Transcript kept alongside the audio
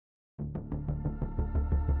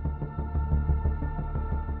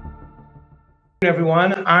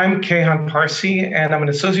Everyone, I'm Kayhan Parsi, and I'm an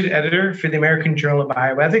associate editor for the American Journal of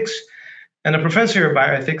Bioethics and a professor of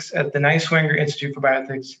bioethics at the Neiswanger Institute for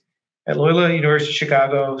Bioethics at Loyola University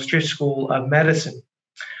Chicago Stritch School of Medicine.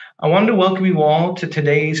 I wanted to welcome you all to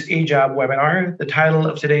today's AJOB webinar. The title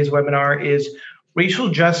of today's webinar is Racial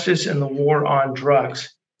Justice and the War on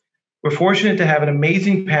Drugs. We're fortunate to have an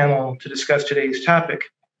amazing panel to discuss today's topic.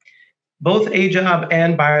 Both AJOB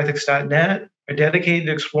and bioethics.net are dedicated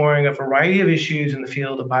to exploring a variety of issues in the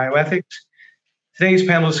field of bioethics. Today's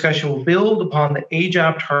panel discussion will build upon the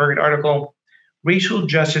AJOB target article, Racial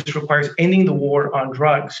Justice Requires Ending the War on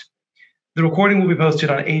Drugs. The recording will be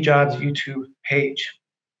posted on AJOB's YouTube page.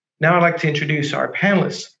 Now I'd like to introduce our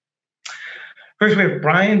panelists. First, we have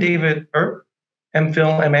Brian David Earp,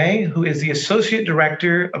 M.Phil, M.A., who is the Associate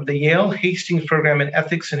Director of the Yale Hastings Program in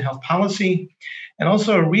Ethics and Health Policy, and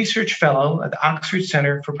also a research fellow at the Oxford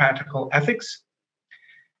Center for Practical Ethics.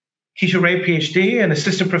 Keisha Ray, PhD, an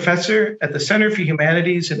assistant professor at the Center for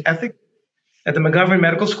Humanities and Ethics at the McGovern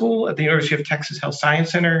Medical School at the University of Texas Health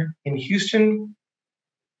Science Center in Houston.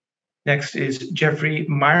 Next is Jeffrey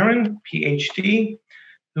Miron, PhD,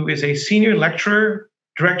 who is a senior lecturer,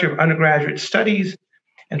 director of undergraduate studies,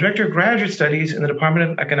 and director of graduate studies in the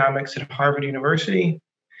Department of Economics at Harvard University.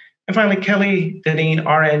 And finally, Kelly Dineen,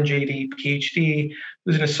 RN, JD, PhD,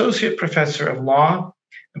 who's an associate professor of law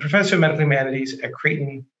and professor of medical humanities at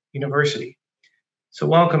Creighton University. So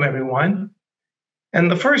welcome, everyone. And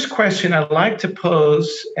the first question I'd like to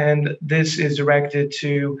pose, and this is directed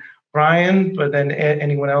to Brian, but then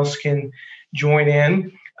anyone else can join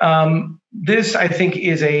in. This, I think,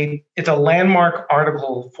 it's a landmark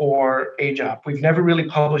article for AJOB. We've never really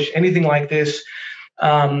published anything like this.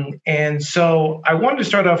 And so I wanted to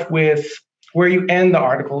start off with where you end the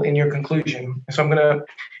article in your conclusion. So I'm going to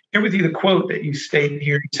share with you the quote that you state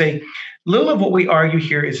here. You say, little of what we argue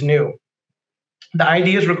here is new. The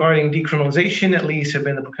ideas regarding decriminalization, at least, have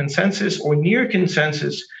been the consensus or near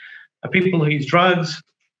consensus of people who use drugs,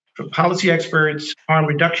 from policy experts, harm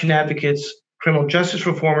reduction advocates, criminal justice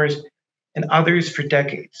reformers, and others for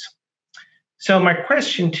decades. So my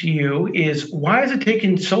question to you is, why has it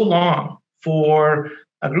taken so long for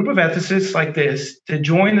a group of ethicists like this to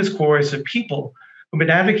join this chorus of people who've been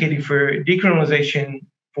advocating for decriminalization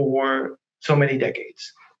for so many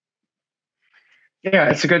decades?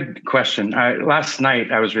 Yeah, it's a good question. Last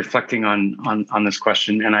night, I was reflecting on this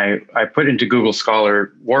question, and I put into Google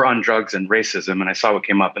Scholar war on drugs and racism, and I saw what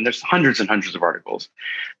came up. And there's hundreds and hundreds of articles,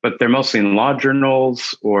 but they're mostly in law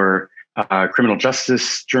journals or criminal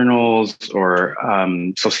justice journals or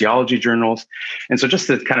sociology journals. And so just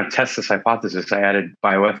to kind of test this hypothesis, I added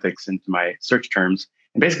bioethics into my search terms.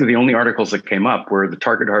 And basically the only articles that came up were the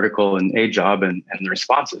target article in AJOB and the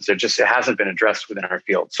responses. It hasn't been addressed within our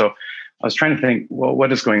field. So I was trying to think, well,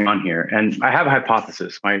 what is going on here? And I have a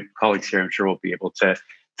hypothesis. My colleagues here, I'm sure, will be able to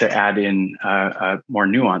add in more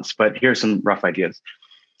nuance, but here's some rough ideas.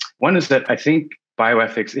 One is that I think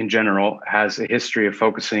bioethics in general has a history of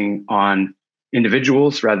focusing on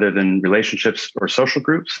individuals rather than relationships or social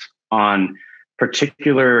groups, on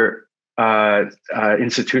particular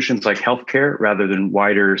institutions like healthcare rather than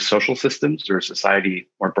wider social systems or society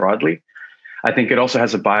more broadly. I think it also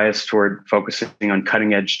has a bias toward focusing on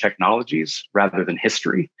cutting edge technologies rather than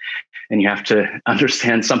history. And you have to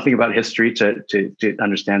understand something about history to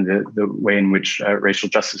understand the way in which racial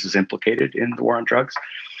justice is implicated in the war on drugs.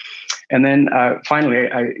 And then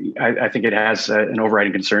finally, I think it has an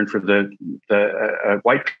overriding concern for the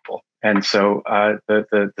white people. And so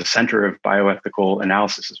the center of bioethical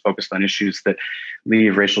analysis is focused on issues that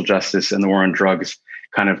leave racial justice and the war on drugs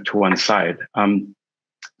kind of to one side.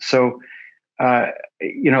 This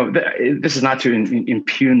is not to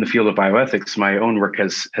impugn the field of bioethics. My own work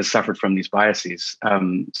has suffered from these biases.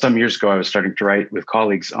 Some years ago, I was starting to write with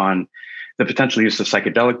colleagues on the potential use of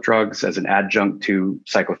psychedelic drugs as an adjunct to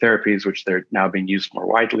psychotherapies, which they're now being used more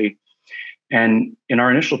widely. And in our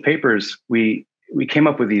initial papers, we came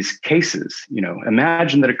up with these cases.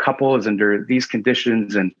 Imagine that a couple is under these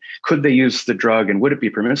conditions, and could they use the drug, and would it be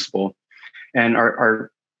permissible? And our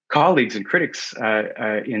colleagues and critics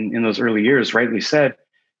in those early years rightly said,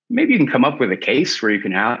 maybe you can come up with a case where you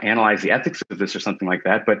can analyze the ethics of this or something like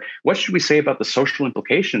that. But what should we say about the social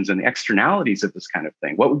implications and the externalities of this kind of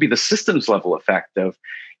thing? What would be the systems level effect of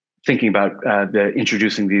thinking about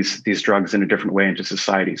introducing these drugs in a different way into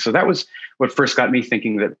society? So that was what first got me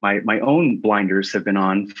thinking that my own blinders have been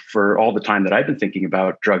on for all the time that I've been thinking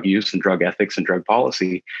about drug use and drug ethics and drug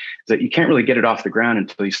policy, that you can't really get it off the ground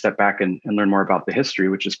until you step back and learn more about the history,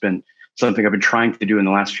 which has been something I've been trying to do in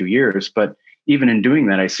the last few years. But even in doing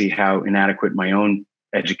that, I see how inadequate my own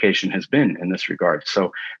education has been in this regard.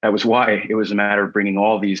 So that was why it was a matter of bringing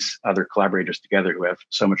all these other collaborators together who have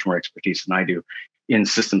so much more expertise than I do in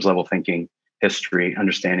systems level thinking, history,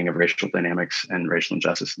 understanding of racial dynamics and racial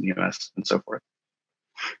injustice in the US, and so forth.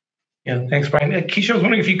 Yeah, thanks, Brian. Keisha, I was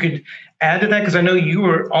wondering if you could add to that, because I know you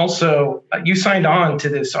were also, you signed on to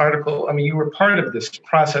this article. I mean, you were part of this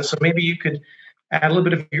process. So maybe you could add a little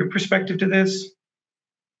bit of your perspective to this.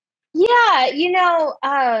 Yeah,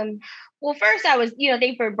 well, first I was, thank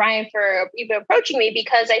you for Brian for even approaching me,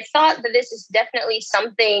 because I thought that this is definitely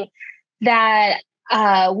something that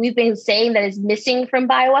we've been saying that is missing from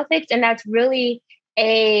bioethics. And that's really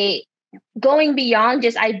going beyond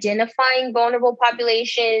just identifying vulnerable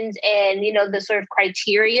populations and, the sort of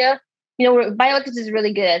criteria. Bioethics is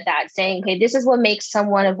really good at that, saying, okay, this is what makes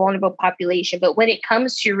someone a vulnerable population. But when it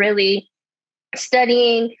comes to really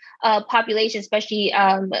studying populations, especially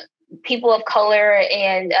people of color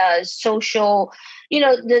and social,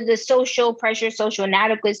 the social pressure, social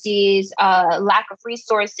inadequacies, lack of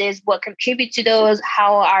resources, what contribute to those,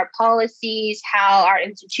 how our policies, how our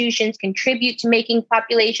institutions contribute to making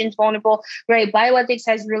populations vulnerable, right? Bioethics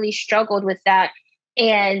has really struggled with that,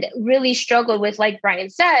 and really struggled with, like Brian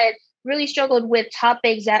said, really struggled with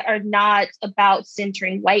topics that are not about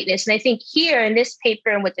centering whiteness. And I think here in this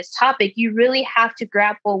paper and with this topic, you really have to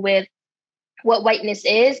grapple with what whiteness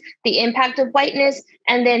is, the impact of whiteness,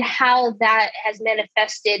 and then how that has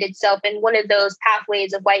manifested itself. And one of those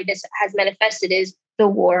pathways of whiteness has manifested is the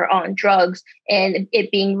war on drugs, and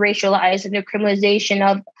it being racialized, and the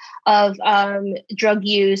criminalization of drug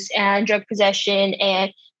use and drug possession,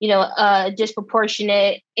 and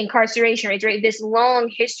disproportionate incarceration rates. Right, this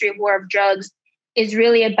long history of war of drugs is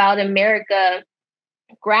really about America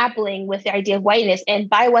grappling with the idea of whiteness, and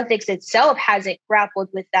bioethics itself hasn't grappled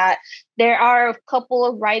with that. There are a couple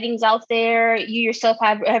of writings out there. You yourself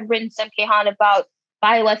have written some, Kayhan, about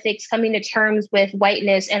bioethics coming to terms with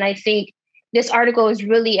whiteness, and I think this article is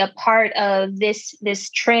really a part of this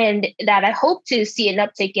trend that I hope to see an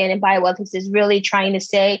uptick in bioethics, is really trying to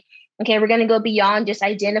say, okay, we're going to go beyond just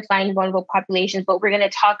identifying vulnerable populations, but we're going to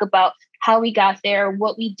talk about how we got there,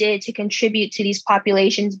 what we did to contribute to these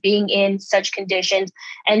populations being in such conditions.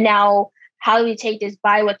 And now, how do we take this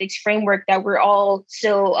bioethics framework that we're all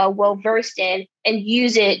so well versed in and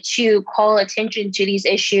use it to call attention to these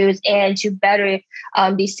issues and to better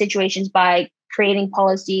these situations by creating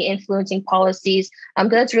policy, influencing policies. But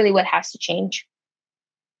that's really what has to change.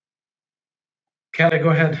 Kelly, go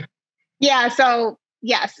ahead. Yeah, so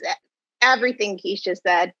yes, everything Keisha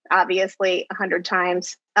said, obviously 100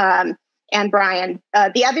 times. And Brian,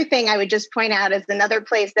 the other thing I would just point out is another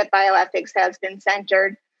place that bioethics has been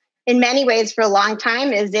centered in many ways for a long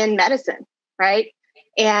time is in medicine, right?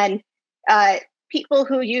 And people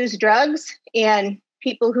who use drugs and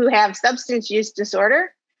people who have substance use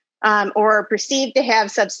disorder or are perceived to have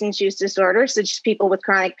substance use disorder, such as people with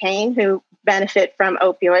chronic pain who benefit from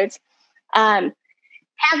opioids,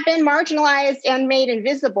 have been marginalized and made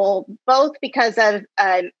invisible, both because of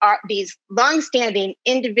these longstanding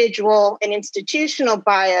individual and institutional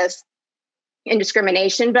bias and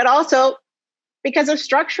discrimination, but also because of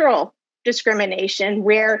structural discrimination,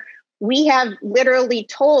 where we have literally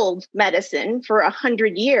told medicine for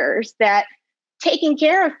 100 years that taking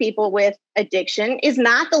care of people with addiction is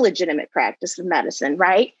not the legitimate practice of medicine,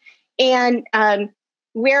 right? And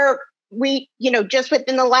where we, just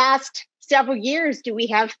within the last several years, do we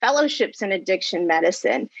have fellowships in addiction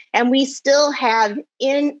medicine? And we still have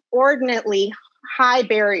inordinately high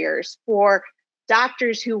barriers for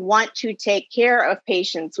doctors who want to take care of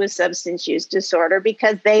patients with substance use disorder,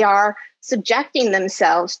 because they are subjecting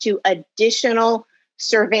themselves to additional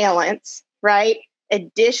surveillance, right?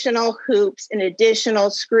 Additional hoops and additional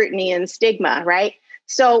scrutiny and stigma, right?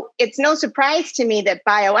 So it's no surprise to me that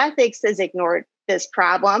bioethics has ignored this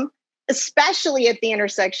problem, especially at the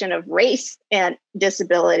intersection of race and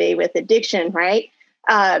disability with addiction, right?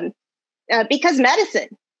 Because medicine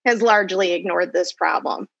has largely ignored this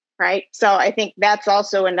problem, right? So I think that's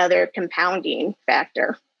also another compounding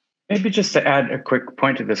factor. Maybe just to add a quick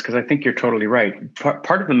point to this, because I think you're totally right.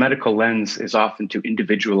 Part of the medical lens is often to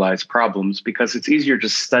individualize problems, because it's easier to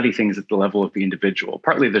study things at the level of the individual.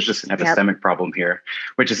 Partly there's just an epistemic problem here,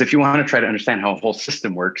 which is if you want to try to understand how a whole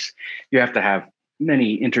system works, you have to have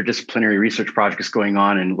many interdisciplinary research projects going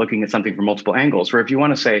on and looking at something from multiple angles. Where if you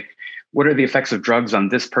want to say, what are the effects of drugs on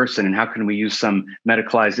this person, and how can we use some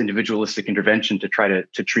medicalized individualistic intervention to try to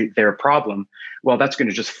treat their problem? Well, that's going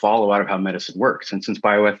to just follow out of how medicine works. And since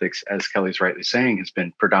bioethics, as Kelly's rightly saying, has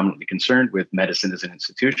been predominantly concerned with medicine as an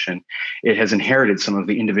institution, it has inherited some of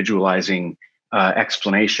the individualizing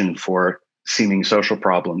explanation for seeming social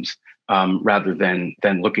problems rather than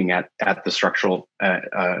looking at the structural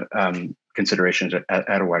considerations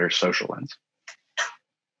at a wider social lens.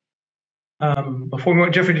 Before we go,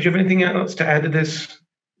 Jeffrey, did you have anything else to add to this?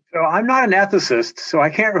 So I'm not an ethicist, so I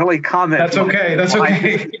can't really comment. That's okay. That's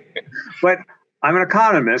okay. But I'm an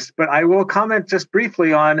economist, but I will comment just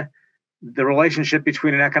briefly on the relationship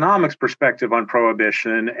between an economics perspective on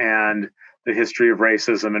prohibition and the history of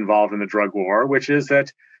racism involved in the drug war, which is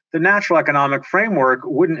that the natural economic framework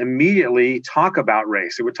wouldn't immediately talk about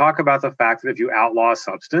race. It would talk about the fact that if you outlaw a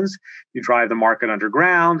substance, you drive the market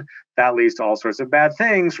underground. That leads to all sorts of bad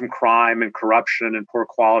things, from crime and corruption and poor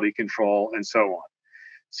quality control and so on.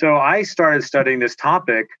 So I started studying this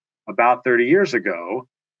topic about 30 years ago,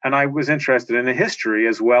 and I was interested in the history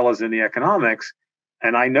as well as in the economics.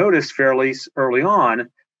 And I noticed fairly early on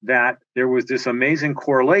that there was this amazing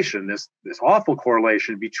correlation, this awful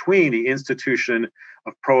correlation between the institution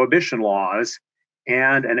of prohibition laws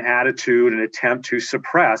and an attitude, an attempt to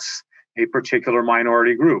suppress a particular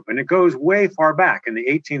minority group. And it goes way far back. In the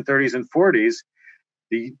 1830s and 40s,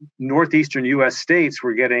 the northeastern US states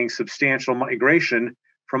were getting substantial migration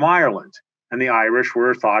from Ireland. And the Irish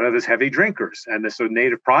were thought of as heavy drinkers. And so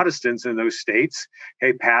native Protestants in those states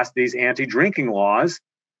passed these anti-drinking laws,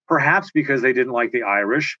 perhaps because they didn't like the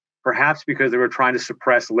Irish, perhaps because they were trying to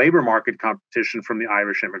suppress labor market competition from the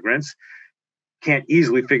Irish immigrants. Can't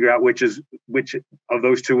easily figure out which of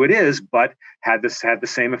those two it is, but had the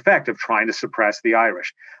same effect of trying to suppress the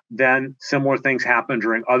Irish. Then similar things happened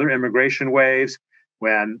during other immigration waves.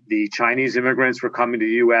 When the Chinese immigrants were coming to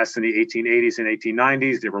the U.S. in the 1880s and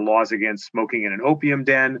 1890s, there were laws against smoking in an opium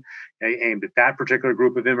den aimed at that particular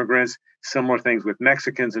group of immigrants. Similar things with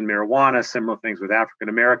Mexicans and marijuana, similar things with African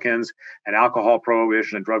Americans, and alcohol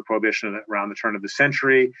prohibition and drug prohibition around the turn of the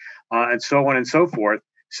century, and so on and so forth.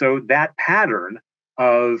 So that pattern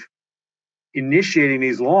of initiating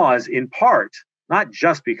these laws in part, not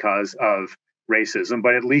just because of racism,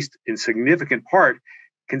 but at least in significant part,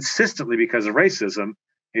 consistently because of racism,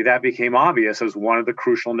 that became obvious as one of the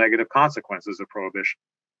crucial negative consequences of prohibition.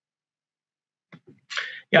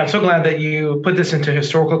 Yeah, I'm so glad that you put this into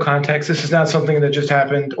historical context. This is not something that just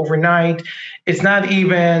happened overnight. It's not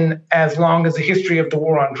even as long as the history of the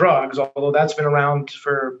war on drugs, although that's been around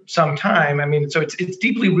for some time. I mean, so it's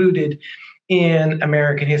deeply rooted in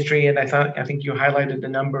American history, and I think you highlighted the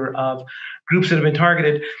number of groups that have been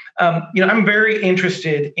targeted. I'm very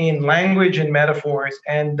interested in language and metaphors,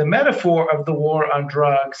 and the metaphor of the war on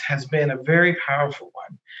drugs has been a very powerful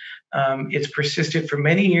one. It's persisted for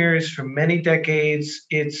many years, for many decades.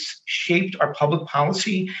 It's shaped our public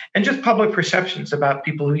policy and just public perceptions about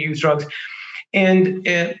people who use drugs. And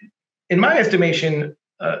in my estimation,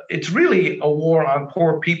 it's really a war on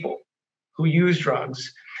poor people who use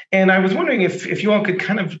drugs. And I was wondering if you all could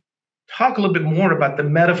kind of talk a little bit more about the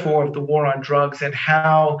metaphor of the war on drugs and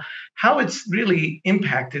how it's really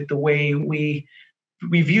impacted the way we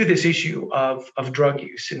view this issue of drug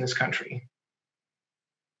use in this country.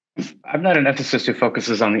 I'm not an ethicist who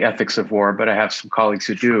focuses on the ethics of war, but I have some colleagues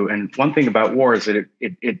who do. And one thing about war is that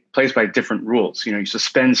it plays by different rules. You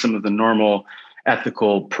suspend some of the normal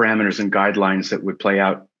ethical parameters and guidelines that would play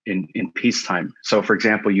out in peacetime. So, for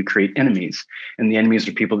example, you create enemies, and the enemies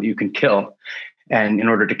are people that you can kill. And in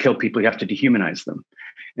order to kill people, you have to dehumanize them.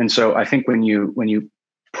 And so I think when you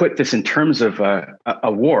put this in terms of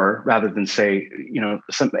a war, rather than say,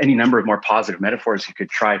 any number of more positive metaphors you could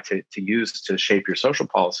try to use to shape your social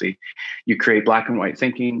policy, you create black and white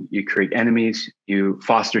thinking, you create enemies, you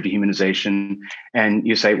foster dehumanization, and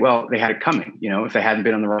you say, well, they had it coming. If they hadn't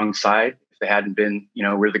been on the wrong side, if they hadn't been,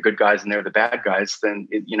 we're the good guys and they're the bad guys, then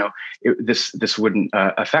this wouldn't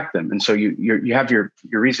affect them. And so you have your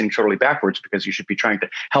reasoning totally backwards, because you should be trying to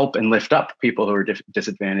help and lift up people who are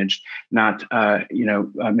disadvantaged, not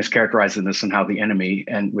mischaracterize them as somehow the enemy,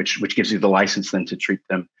 and which gives you the license then to treat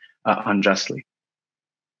them unjustly.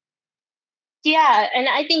 Yeah, and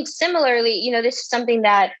I think similarly, this is something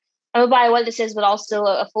that I'm a bioethicist, but also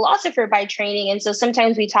a philosopher by training. And so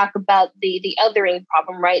sometimes we talk about the othering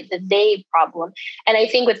problem, right? The they problem. And I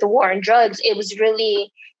think with the war on drugs,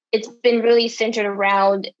 it's been really centered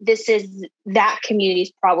around, this is that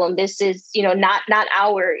community's problem. This is, not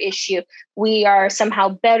our issue. We are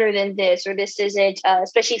somehow better than this, or this isn't,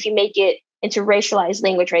 especially if you make it into racialized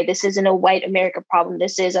language, right? This isn't a white America problem.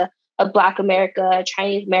 This is a Black America, a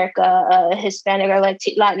Chinese America, a Hispanic or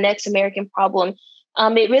Latinx American problem.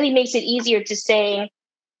 It really makes it easier to say,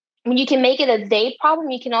 when you can make it a they problem,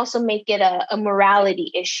 you can also make it a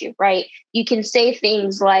morality issue, right? You can say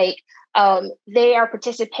things like, they are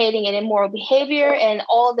participating in immoral behavior and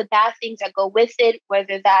all the bad things that go with it,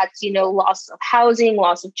 whether that's, loss of housing,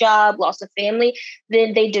 loss of job, loss of family,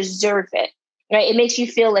 then they deserve it. Right? It makes you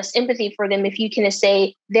feel less empathy for them if you can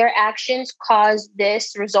say their actions caused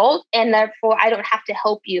this result, and therefore I don't have to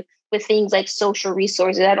help you with things like social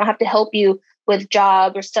resources. I don't have to help you with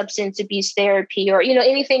job or substance abuse therapy or,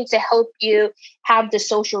 anything to help you have the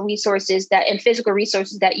social resources and physical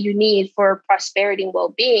resources that you need for prosperity and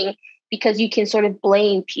well-being, because you can sort of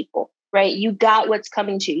blame people, right? You got what's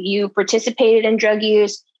coming to you. You participated in drug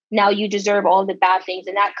use. Now you deserve all the bad things.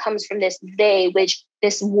 And that comes from this which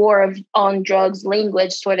this war on drugs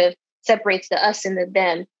language sort of separates the us and the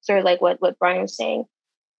them, sort of like what Brian was saying.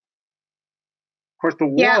 Of course, the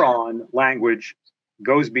war on language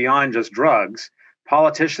goes beyond just drugs.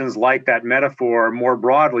 Politicians like that metaphor more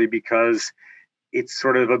broadly because it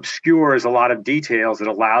sort of obscures a lot of details. It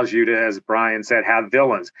allows you to, as Brian said, have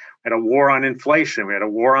villains. We had a war on inflation. We had a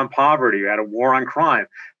war on poverty. We had a war on crime,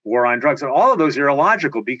 war on drugs. And all of those are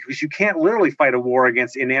illogical because you can't literally fight a war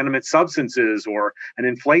against inanimate substances or an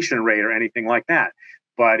inflation rate or anything like that.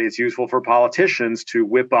 But it's useful for politicians to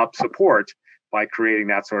whip up support by creating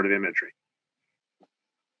that sort of imagery.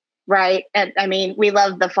 Right. And I mean, we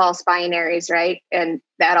love the false binaries, right? And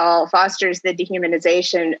that all fosters the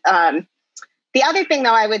dehumanization. The other thing,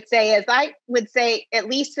 though, I would say, at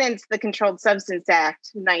least since the Controlled Substance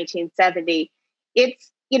Act in 1970, it's,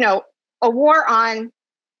 a war on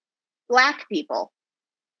Black people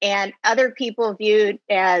and other people viewed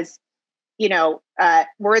as,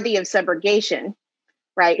 worthy of subrogation,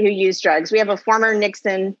 right, who use drugs. We have a former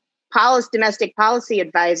Nixon domestic policy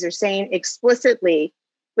advisor saying explicitly,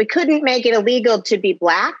 we couldn't make it illegal to be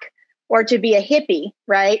Black or to be a hippie,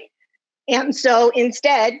 right? And so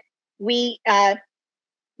instead, we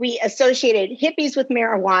associated hippies with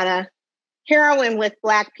marijuana, heroin with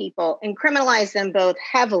Black people, and criminalized them both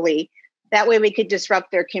heavily. That way we could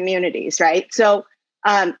disrupt their communities, right? So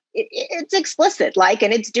it's explicit,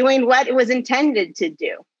 and it's doing what it was intended to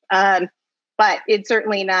do. But it's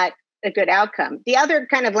certainly not a good outcome. The other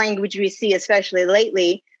kind of language we see, especially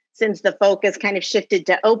lately, since the focus kind of shifted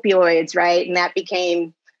to opioids, right? And that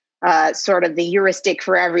became sort of the heuristic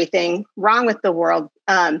for everything wrong with the world,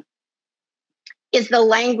 is the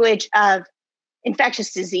language of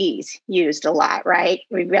infectious disease used a lot, right?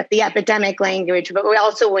 We've got the epidemic language, but we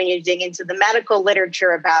also, when you dig into the medical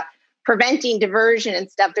literature about preventing diversion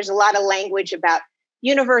and stuff, there's a lot of language about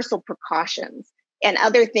universal precautions and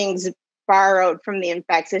other things borrowed from the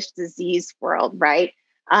infectious disease world, right?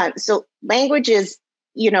 So language is,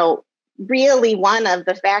 really one of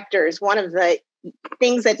the factors, one of the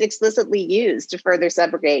things that's explicitly used to further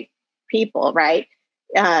subrogate people, right?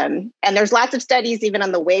 And there's lots of studies even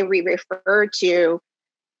on the way we refer to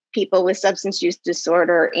people with substance use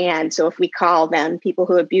disorder. And so if we call them people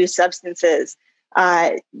who abuse substances,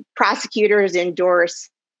 prosecutors endorse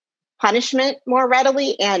punishment more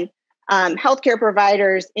readily, and healthcare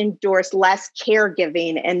providers endorse less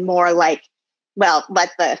caregiving and more like, well,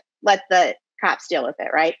 let the cops deal with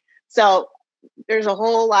it, right? So there's a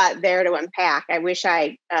whole lot there to unpack. I wish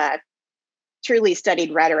I truly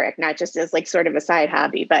studied rhetoric, not just as like sort of a side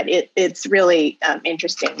hobby, but it's really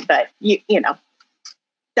interesting. But you know,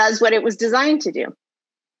 does what it was designed to do.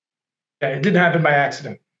 Yeah, it didn't happen by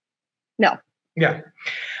accident. No. Yeah.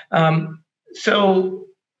 So,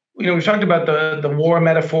 we've talked about the war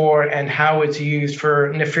metaphor and how it's used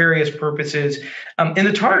for nefarious purposes. In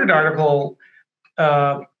the Target article,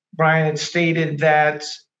 Brian had stated that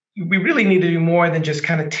we really need to do more than just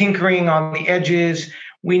kind of tinkering on the edges.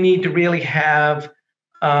 We need to really have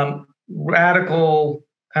radical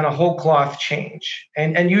kind of whole cloth change.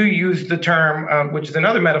 And you use the term, which is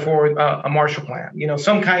another metaphor, a Marshall Plan,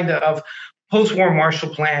 some kind of post-war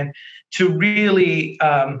Marshall Plan to really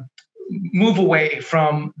move away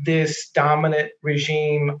from this dominant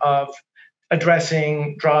regime of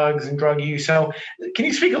addressing drugs and drug use. So can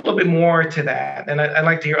you speak a little bit more to that? And I'd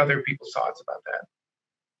like to hear other people's thoughts about that.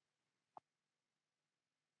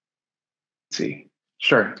 Let's see.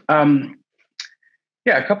 Sure.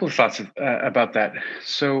 Yeah, a couple of thoughts about that.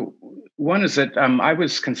 So one is that I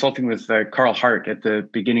was consulting with Carl Hart at the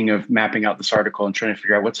beginning of mapping out this article and trying to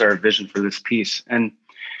figure out what's our vision for this piece. And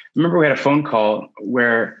I remember we had a phone call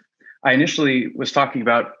where I initially was talking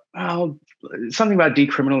about something about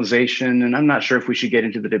decriminalization, and I'm not sure if we should get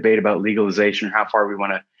into the debate about legalization or how far we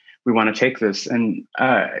want to take this. And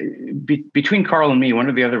between Carl and me, one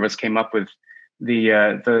or the other of us came up with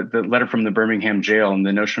the letter from the Birmingham jail and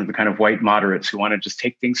the notion of the kind of white moderates who want to just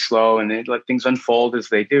take things slow and they let things unfold as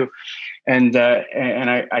they do.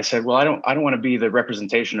 I said, well, I don't want to be the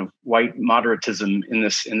representation of white moderatism in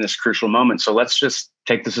this crucial moment. So let's just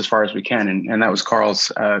take this as far as we can. And that was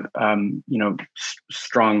Carl's,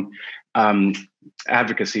 strong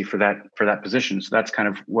advocacy for that position. So that's kind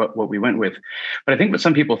of what we went with. But I think what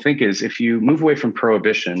some people think is if you move away from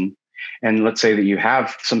prohibition, and let's say that you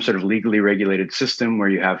have some sort of legally regulated system where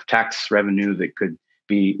you have tax revenue that could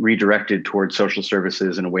be redirected towards social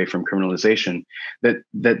services and away from criminalization, that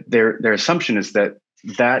their assumption is that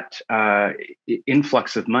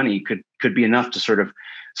influx of money could be enough to sort of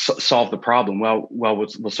solve the problem. Well, we'll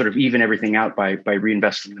sort of even everything out by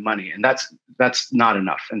reinvesting the money, and that's not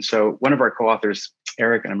enough. And so one of our co-authors,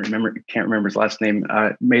 Eric, and can't remember his last name,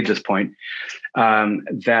 made this point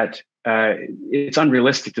that it's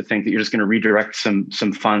unrealistic to think that you're just going to redirect some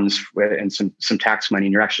funds and some tax money,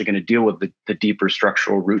 and you're actually going to deal with the deeper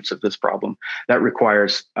structural roots of this problem. That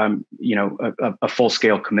requires a full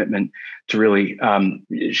scale commitment to really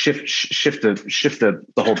shift the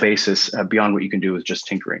whole basis beyond what you can do with just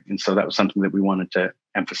tinkering. And so that was something that we wanted to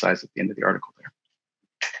emphasize at the end of the article there.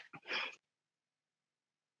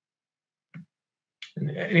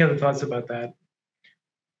 Any other thoughts about that?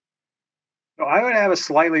 I would have a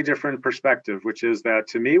slightly different perspective, which is that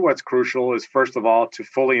to me, what's crucial is, first of all, to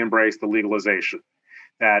fully embrace the legalization,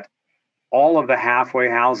 that all of the halfway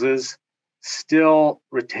houses still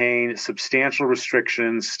retain substantial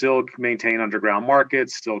restrictions, still maintain underground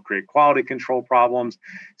markets, still create quality control problems,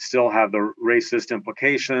 still have the racist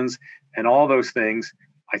implications, and all those things.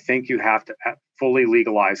 I think you have to fully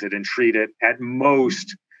legalize it and treat it at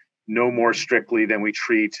most no more strictly than we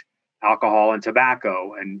treat alcohol and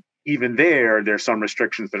tobacco. And even there's some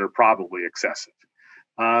restrictions that are probably excessive.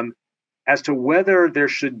 As to whether there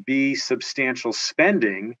should be substantial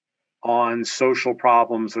spending on social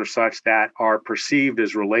problems or such that are perceived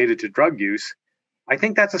as related to drug use, I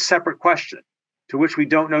think that's a separate question to which we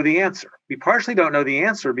don't know the answer. We partially don't know the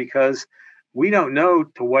answer because we don't know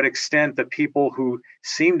to what extent the people who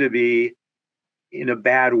seem to be in a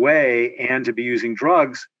bad way and to be using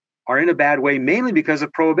drugs are in a bad way, mainly because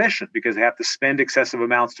of prohibition, because they have to spend excessive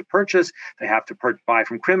amounts to purchase, they have to buy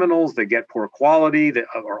from criminals, they get poor quality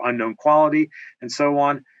or unknown quality, and so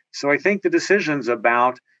on. So I think the decisions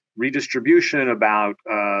about redistribution, about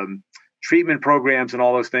treatment programs and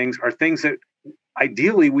all those things are things that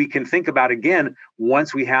ideally we can think about again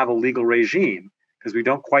once we have a legal regime, because we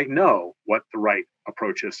don't quite know what the right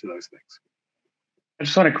approach is to those things. I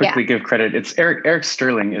just want to quickly give credit. It's Eric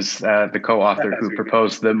Sterling is the co-author who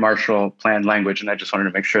proposed the Marshall Plan language, and I just wanted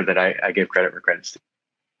to make sure that I give credit where credit's due.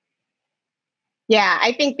 Yeah,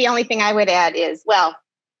 I think the only thing I would add is, well,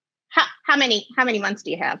 how many months do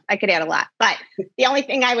you have? I could add a lot, but the only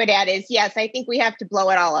thing I would add is, yes, I think we have to blow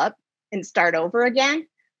it all up and start over again.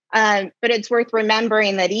 But it's worth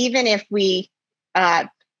remembering that even if we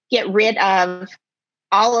get rid of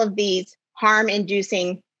all of these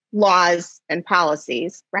harm-inducing laws and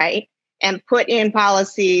policies, right? And put in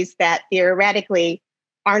policies that theoretically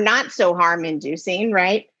are not so harm-inducing,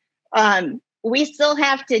 right? We still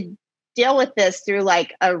have to deal with this through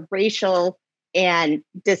like a racial and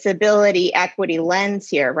disability equity lens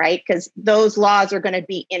here, right? Because those laws are going to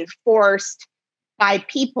be enforced by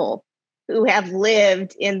people who have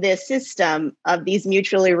lived in this system of these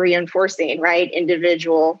mutually reinforcing, right?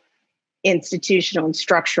 Individual, institutional, and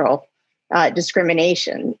structural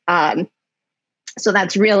discrimination. So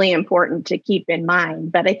that's really important to keep in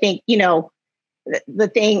mind. But I think, the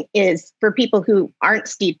thing is for people who aren't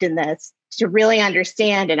steeped in this to really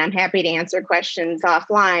understand, and I'm happy to answer questions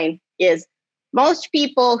offline, is most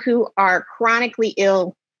people who are chronically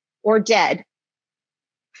ill or dead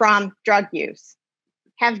from drug use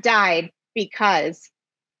have died because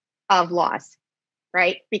of loss,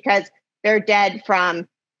 right? Because they're dead from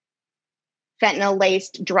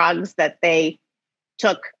fentanyl-laced drugs that they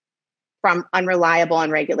took from unreliable,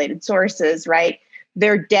 unregulated sources, right?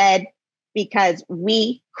 They're dead because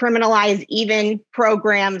we criminalize even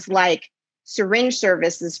programs like syringe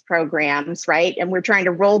services programs, right? And we're trying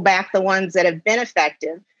to roll back the ones that have been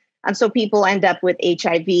effective. So people end up with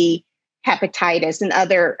HIV, hepatitis, and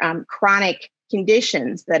other chronic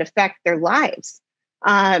conditions that affect their lives.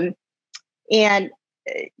 We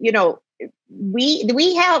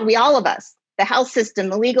all of us, the health system,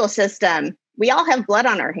 the legal system, we all have blood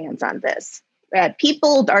on our hands on this.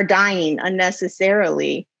 People are dying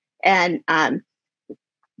unnecessarily, and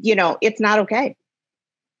it's not okay.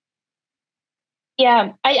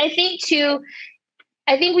 Yeah, I think too.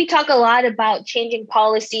 I think we talk a lot about changing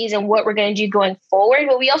policies and what we're going to do going forward,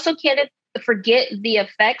 but we also can't forget the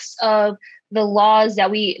effects of the laws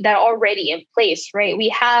that are already in place, right? We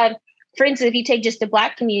have for instance, if you take just the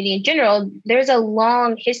Black community in general, there's a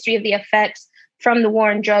long history of the effects from the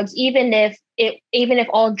war on drugs, even if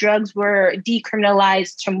all drugs were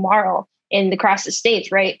decriminalized tomorrow across the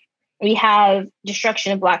states, right? We have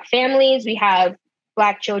destruction of Black families. We have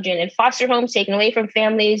Black children in foster homes taken away from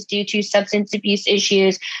families due to substance abuse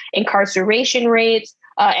issues, incarceration rates,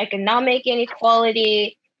 economic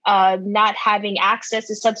inequality, not having access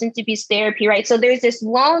to substance abuse therapy, right? So there's this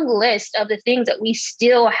long list of the things that we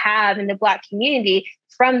still have in the Black community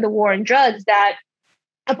from the war on drugs that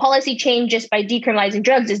a policy change just by decriminalizing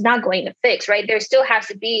drugs is not going to fix, right? There still has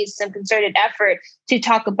to be some concerted effort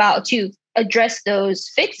to address those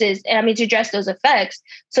fixes, to address those effects.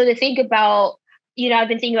 So to think about, I've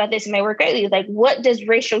been thinking about this in my work lately, like what does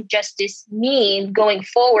racial justice mean going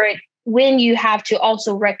forward when you have to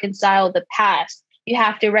also reconcile the past? You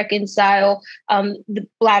have to reconcile the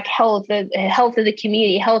Black health, the health of the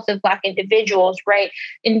community, health of Black individuals, right?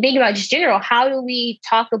 And thinking about just general, how do we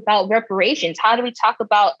talk about reparations? How do we talk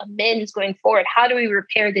about amends going forward? How do we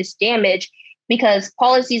repair this damage? Because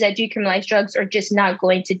policies that decriminalize drugs are just not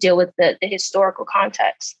going to deal with the historical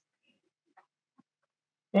context.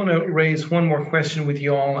 I want to raise one more question with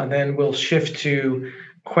you all, and then we'll shift to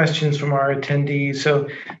questions from our attendees. So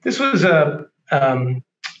this was a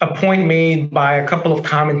point made by a couple of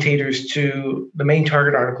commentators to the main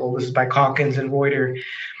target article. This is by Calkins and Reuter.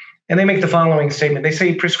 And they make the following statement. They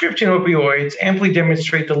say prescription opioids amply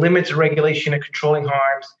demonstrate the limits of regulation and controlling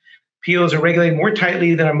harms. POs are regulated more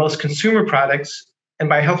tightly than our most consumer products and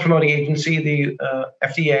by a health promoting agency, the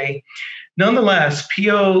FDA. Nonetheless,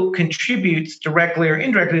 PO contributes directly or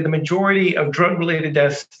indirectly to the majority of drug-related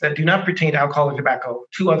deaths that do not pertain to alcohol or tobacco,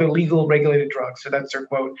 two other legal regulated drugs. So that's their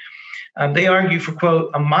quote. They argue for,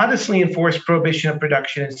 quote, a modestly enforced prohibition of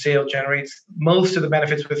production and sale generates most of the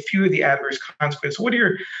benefits with few of the adverse consequences. What are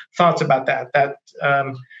your thoughts about that? That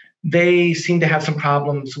they seem to have some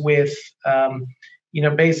problems with,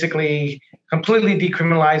 basically completely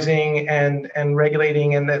decriminalizing and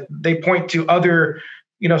regulating, and that they point to other,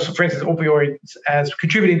 so for instance, opioids as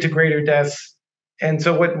contributing to greater deaths. And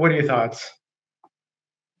so what are your thoughts?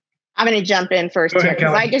 I'm going to jump in first here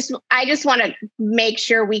because I just want to make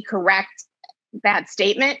sure we correct that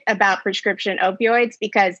statement about prescription opioids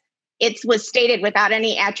because it was stated without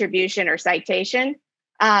any attribution or citation,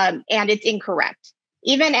 and it's incorrect.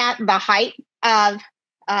 Even at the height of,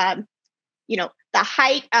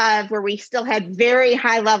 where we still had very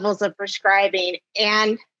high levels of prescribing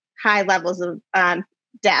and high levels of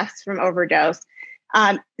deaths from overdose,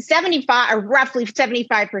 75 or roughly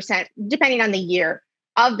 75%, depending on the year,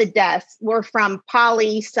 of the deaths were from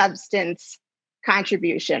polysubstance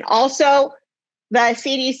contribution. Also, the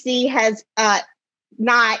CDC has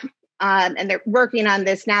not, and they're working on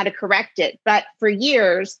this now to correct it, but for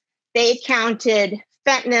years, they counted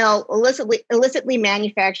fentanyl, illicitly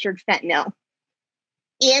manufactured fentanyl,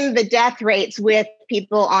 in the death rates with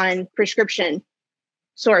people on prescription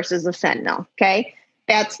sources of fentanyl, okay?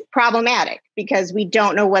 That's problematic because we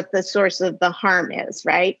don't know what the source of the harm is,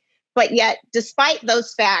 right? But yet, despite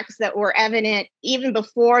those facts that were evident even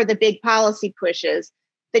before the big policy pushes,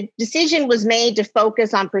 the decision was made to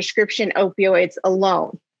focus on prescription opioids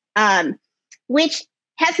alone, which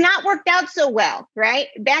has not worked out so well, right?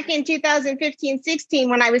 Back in 2015-16,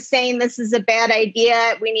 when I was saying this is a bad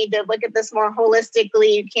idea, we need to look at this more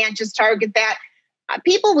holistically, you can't just target that,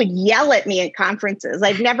 people would yell at me at conferences.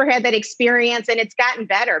 I've never had that experience, and it's gotten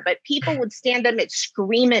better, but people would stand up and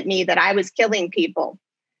scream at me that I was killing people.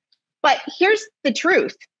 But here's the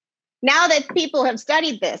truth. Now that people have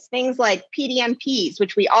studied this, things like PDMPs,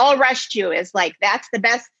 which we all rush to as like, that's the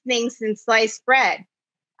best thing since sliced bread.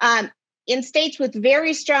 In states with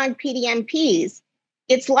very strong PDMPs,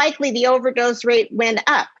 it's likely the overdose rate went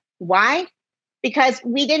up. Why? Because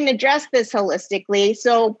we didn't address this holistically.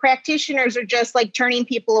 So practitioners are just like turning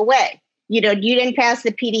people away. You didn't pass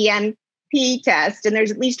the PDMP test. And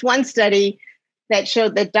there's at least one study that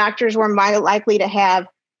showed that doctors were more likely to have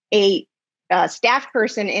a staff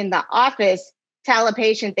person in the office tell a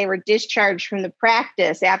patient they were discharged from the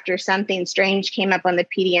practice after something strange came up on the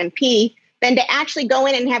PDMP than to actually go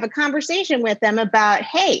in and have a conversation with them about,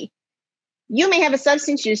 hey, you may have a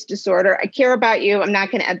substance use disorder. I care about you. I'm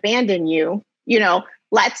not going to abandon you.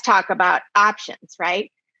 Let's talk about options,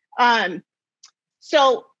 right?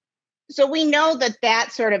 So we know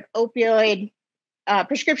that sort of opioid,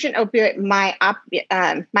 prescription opioid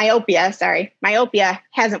myopia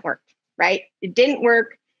hasn't worked, right? It didn't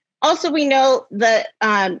work. Also, we know the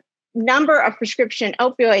number of prescription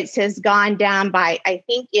opioids has gone down by, I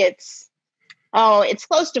think it's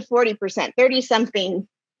close to 40%, 30-something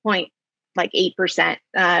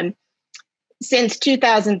 8%. since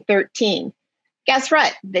 2013. Guess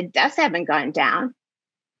what? The deaths haven't gone down.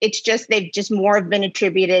 It's just they've just more have been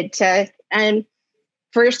attributed to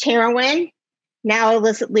first heroin, now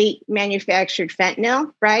illicitly manufactured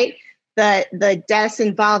fentanyl, right? The deaths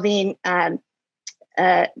involving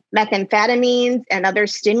methamphetamines and other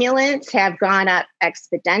stimulants have gone up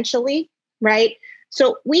exponentially, right?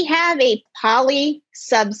 So we have a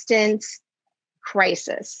polysubstance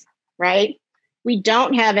crisis, right? We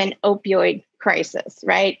don't have an opioid crisis,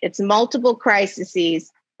 right? It's multiple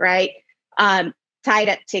crises, right? Tied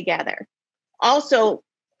up together. Also,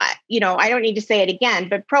 I don't need to say it again,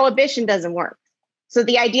 but prohibition doesn't work. So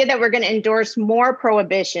the idea that we're going to endorse more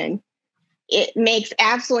prohibition, it makes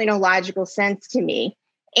absolutely no logical sense to me.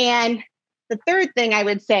 And the third thing I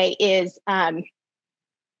would say is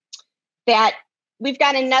that we've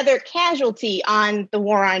got another casualty on the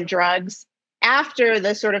war on drugs after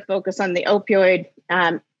the sort of focus on the opioid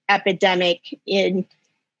epidemic in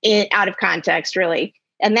out of context, really.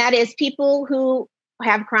 And that is people who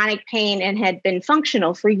have chronic pain and had been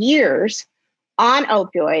functional for years on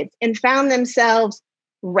opioids and found themselves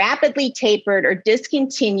rapidly tapered or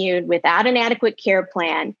discontinued without an adequate care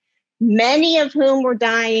plan, many of whom were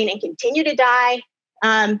dying and continue to die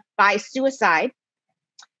by suicide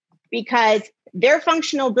because their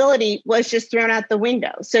functional ability was just thrown out the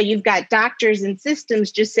window. So you've got doctors and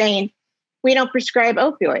systems just saying, we don't prescribe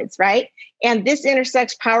opioids, right? And this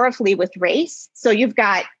intersects powerfully with race. So you've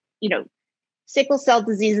got, sickle cell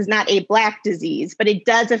disease is not a Black disease, but it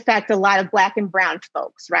does affect a lot of Black and brown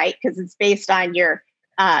folks, right? Because it's based on your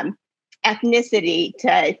ethnicity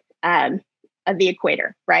to the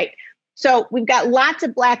equator, right? So we've got lots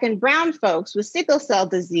of Black and brown folks with sickle cell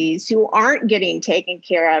disease who aren't getting taken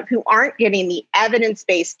care of, who aren't getting the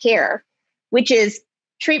evidence-based care, which is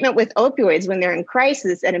treatment with opioids when they're in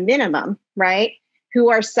crisis at a minimum, right? Who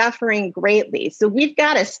are suffering greatly. So we've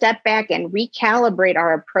got to step back and recalibrate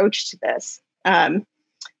our approach to this.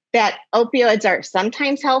 That opioids are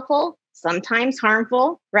sometimes helpful, sometimes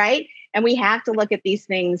harmful, right? And we have to look at these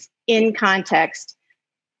things in context,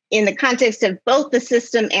 in the context of both the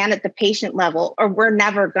system and at the patient level, or we're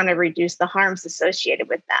never going to reduce the harms associated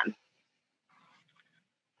with them.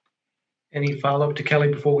 Any follow-up to Kelly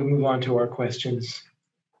before we move on to our questions?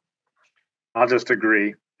 I'll just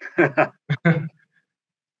agree.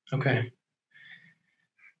 Okay.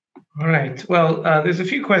 All right. Well, there's a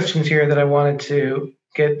few questions here that I wanted to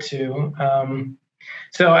get to.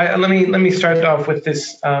 Let me start off with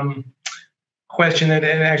this question that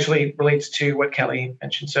actually relates to what Kelly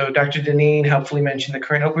mentioned. So Dr. Dineen helpfully mentioned the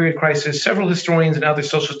current opioid crisis. Several historians and other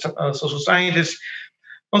social scientists,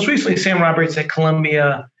 most recently Sam Roberts at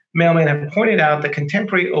Columbia Mailman, have pointed out that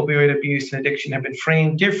contemporary opioid abuse and addiction have been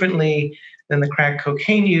framed differently than the crack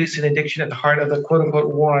cocaine use and addiction at the heart of the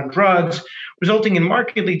quote-unquote war on drugs, resulting in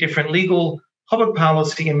markedly different legal, public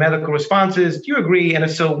policy, and medical responses. Do you agree? And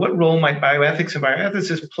if so, what role might bioethics and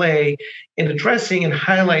bioethicists play in addressing and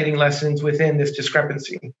highlighting lessons within this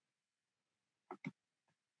discrepancy?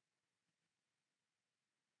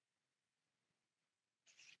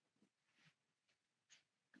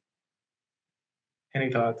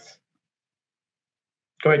 Any thoughts?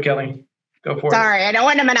 Go ahead, Kelly. Go for it. Sorry, I don't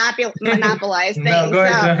want to monopolize things. No, go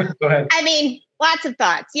ahead. So, go ahead. I mean, lots of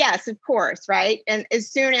thoughts. Yes, of course, right? And as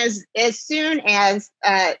soon as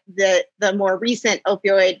the more recent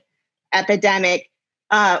opioid epidemic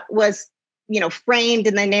was, framed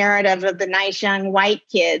in the narrative of the nice young white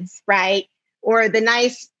kids, right, or the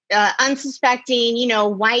nice unsuspecting,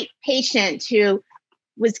 white patient who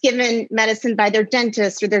was given medicine by their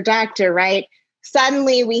dentist or their doctor, right?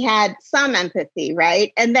 Suddenly we had some empathy,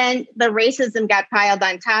 right? And then the racism got piled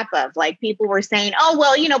on top of, like, people were saying, oh,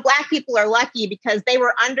 well, Black people are lucky because they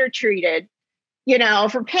were undertreated,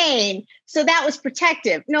 for pain. So that was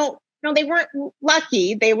protective. No, they weren't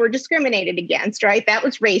lucky. They were discriminated against, right? That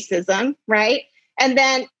was racism, right? And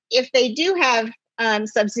then if they do have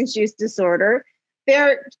substance use disorder,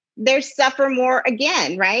 they suffer more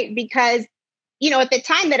again, right? Because at the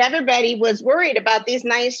time that everybody was worried about these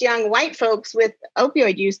nice young white folks with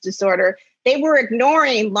opioid use disorder, they were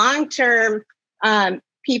ignoring long-term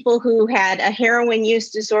people who had a heroin use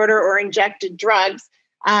disorder or injected drugs.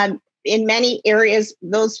 In many areas,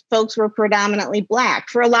 those folks were predominantly Black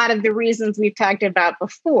for a lot of the reasons we've talked about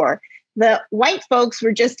before. The white folks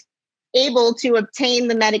were just able to obtain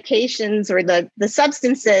the medications or the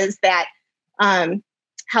substances that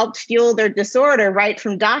helped fuel their disorder right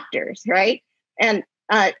from doctors, right? And,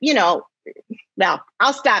 well,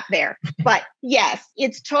 I'll stop there. But yes,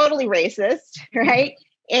 it's totally racist, right?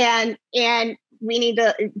 And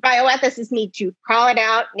bioethicists need to call it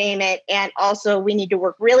out, name it, and also we need to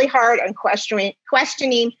work really hard on questioning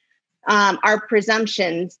our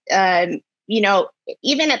presumptions.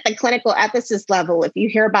 Even at the clinical ethicist level, if you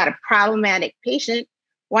hear about a problematic patient,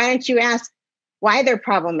 why don't you ask why they're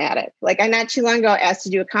problematic? Like I not too long ago asked to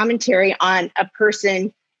do a commentary on a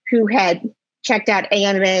person who had checked out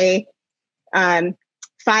AMA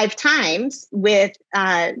 5 times with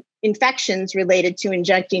infections related to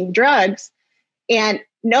injecting drugs. And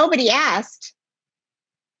nobody asked,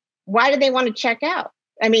 why do they want to check out?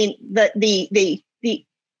 I mean, the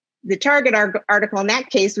Target article in that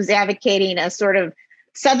case was advocating a sort of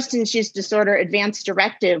substance use disorder advanced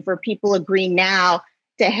directive where people agree now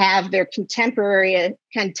to have their contemporaneous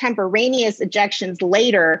ejections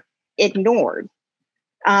later ignored.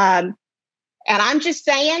 And I'm just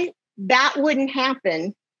saying that wouldn't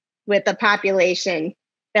happen with a population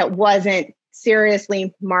that wasn't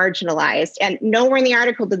seriously marginalized. And nowhere in the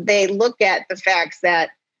article did they look at the facts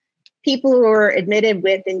that people who are admitted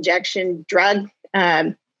with injection drug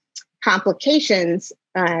complications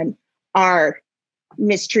are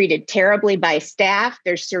mistreated terribly by staff.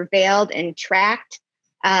 They're surveilled and tracked.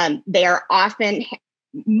 They are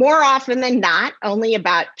more often than not, only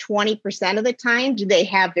about 20% of the time do they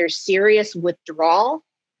have their serious withdrawal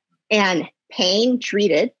and pain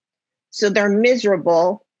treated. So they're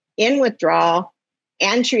miserable in withdrawal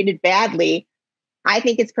and treated badly. I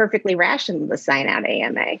think it's perfectly rational to sign out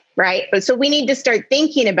AMA, right? But so we need to start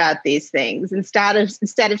thinking about these things instead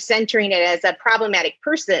of centering it as a problematic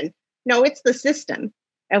person. No, it's the system,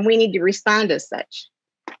 and we need to respond as such.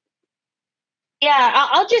 Yeah,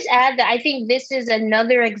 I'll just add that I think this is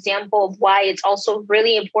another example of why it's also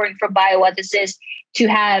really important for bioethicists to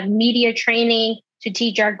have media training, to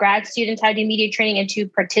teach our grad students how to do media training and to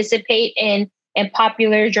participate in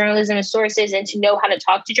popular journalism and sources and to know how to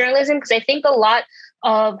talk to journalism. Because I think a lot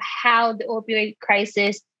of how the opioid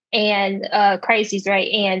crisis and crises, right,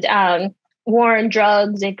 and war on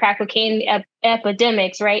drugs and crack cocaine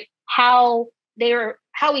epidemics, right, how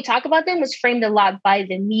we talk about them was framed a lot by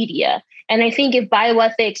the media. And I think if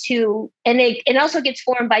bioethics it also gets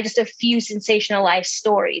formed by just a few sensationalized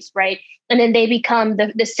stories, right? And then they become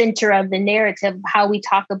the center of the narrative of how we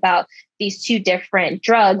talk about these two different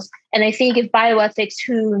drugs. And I think if bioethics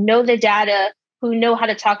who know the data, who know how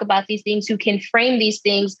to talk about these things, who can frame these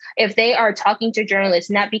things, if they are talking to journalists,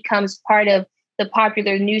 and that becomes part of the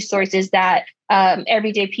popular news sources that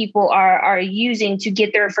everyday people are using to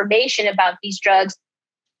get their information about these drugs,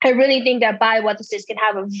 I really think that bioethicists can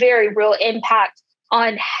have a very real impact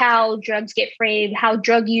on how drugs get framed, how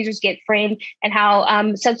drug users get framed, and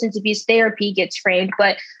how substance abuse therapy gets framed.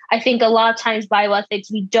 But I think a lot of times bioethics,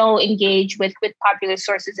 we don't engage with popular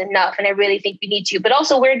sources enough. And I really think we need to. But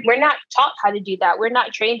also we're not taught how to do that. We're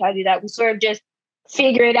not trained how to do that. We sort of just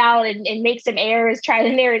figure it out and make some errors, try the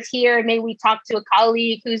errors here. And maybe we talk to a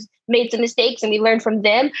colleague who's made some mistakes and we learn from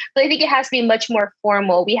them. But I think it has to be much more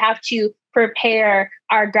formal. We have to prepare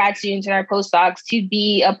our grad students and our postdocs to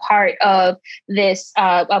be a part of this,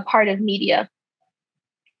 a part of media.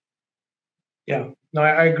 Yeah, no,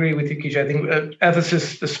 I agree with you, Keisha. I think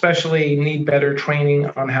ethicists especially need better training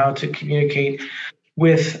on how to communicate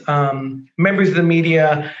with members of the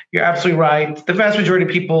media. You're absolutely right. The vast majority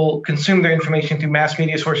of people consume their information through mass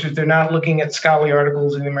media sources. They're not looking at scholarly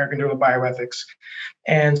articles in the American Journal of Bioethics.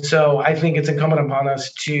 And so I think it's incumbent upon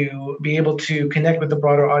us to be able to connect with the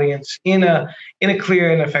broader audience in a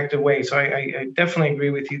clear and effective way. So I definitely agree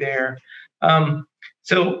with you there.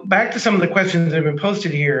 So back to some of the questions that have been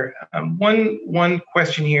posted here. One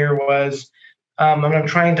question here was, and I'm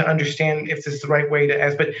trying to understand if this is the right way to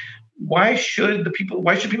ask, but why should people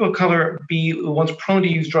of color be the ones prone to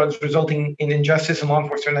use drugs, resulting in injustice in law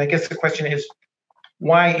enforcement? And I guess the question is,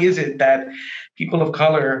 why is it that people of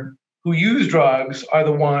color who use drugs are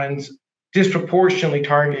the ones disproportionately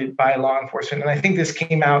targeted by law enforcement? And I think this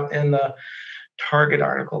came out in the Target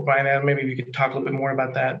article. Brian, maybe you could talk a little bit more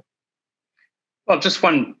about that. Well, just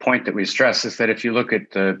one point that we stress is that if you look at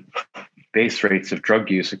the base rates of drug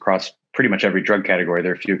use across pretty much every drug category,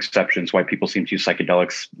 there are a few exceptions. White people seem to use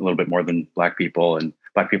psychedelics a little bit more than Black people, and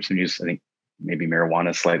Black people seem to use, I think, maybe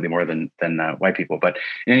marijuana slightly more than white people. But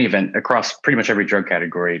in any event, across pretty much every drug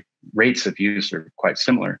category, rates of use are quite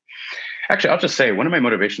similar. Actually, I'll just say one of my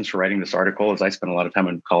motivations for writing this article is I spend a lot of time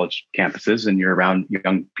on college campuses, and you're around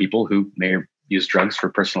young people who may use drugs for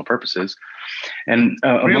personal purposes. And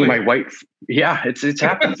among my white, it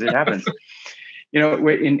happens. It happens.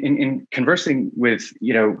 In conversing with,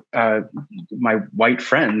 my white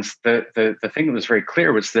friends, the thing that was very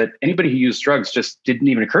clear was that anybody who used drugs just didn't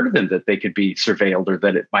even occur to them that they could be surveilled or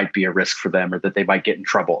that it might be a risk for them or that they might get in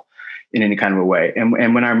trouble. in any kind of a way. And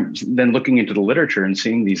when I'm then looking into the literature and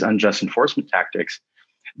seeing these unjust enforcement tactics,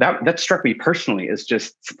 that struck me personally as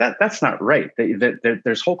just that's not right.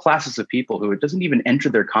 There's whole classes of people who it doesn't even enter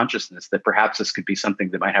their consciousness that perhaps this could be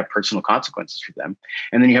something that might have personal consequences for them.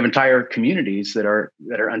 And then you have entire communities that are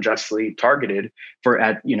unjustly targeted for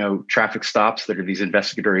at traffic stops that are these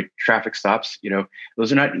investigatory traffic stops.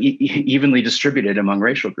 Those are not evenly distributed among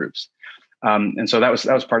racial groups. And so that was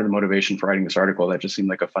part of the motivation for writing this article. That just seemed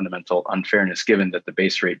like a fundamental unfairness, given that the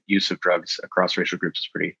base rate use of drugs across racial groups is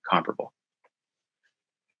pretty comparable.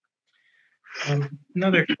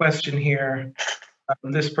 Another question here.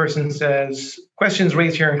 This person says, questions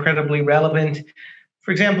raised here are incredibly relevant.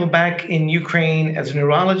 For example, back in Ukraine, as a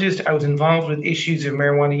neurologist, I was involved with issues of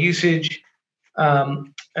marijuana usage.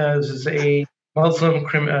 As a Muslim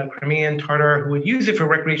Crimean Tatar who would use it for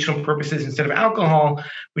recreational purposes instead of alcohol,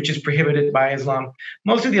 which is prohibited by Islam.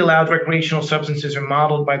 Most of the allowed recreational substances are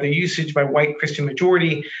modeled by their usage by white Christian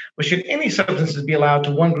majority, but should any substances be allowed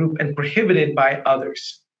to one group and prohibited by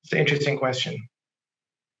others? It's an interesting question.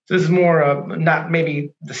 So this is more of not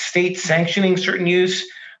maybe the state sanctioning certain use,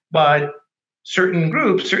 but certain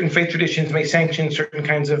groups, certain faith traditions may sanction certain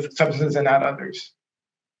kinds of substances and not others.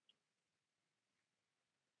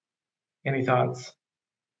 Any thoughts?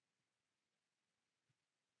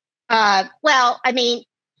 Well, I mean,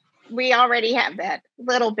 we already have that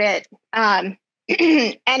little bit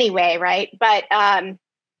anyway, right? But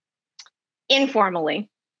informally,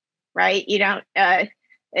 right? You don't,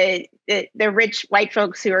 the rich white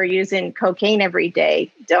folks who are using cocaine every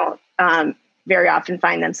day don't very often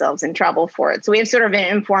find themselves in trouble for it. So we have sort of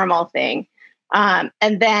an informal thing. And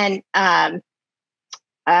then, the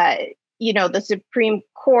Supreme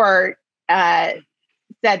Court said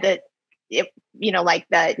that, like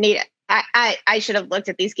the Native, I should have looked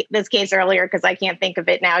at this case earlier because I can't think of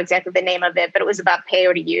it now, exactly the name of it, but it was about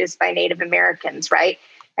peyote use by Native Americans, right?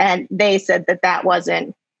 And they said that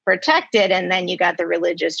wasn't protected. And then you got the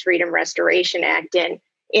Religious Freedom Restoration Act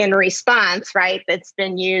in response, right? That's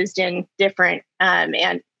been used in different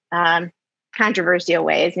and controversial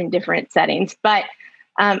ways in different settings. But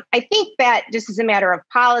I think that just as a matter of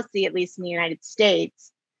policy, at least in the United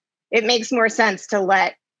States, it makes more sense to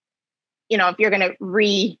let, if you're going to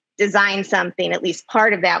redesign something, at least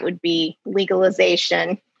part of that would be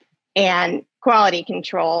legalization and quality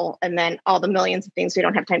control, and then all the millions of things we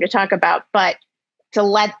don't have time to talk about. But to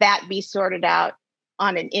let that be sorted out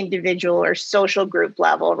on an individual or social group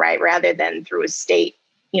level, right, rather than through a state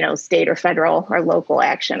or federal or local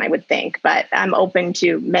action, I would think. But I'm open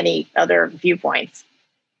to many other viewpoints.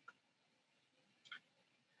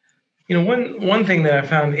 One thing that I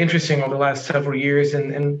found interesting over the last several years,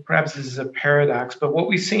 and perhaps this is a paradox, but what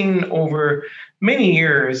we've seen over many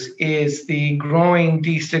years is the growing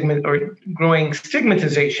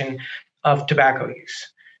stigmatization of tobacco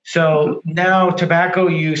use. So now tobacco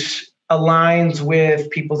use aligns with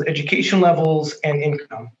people's education levels and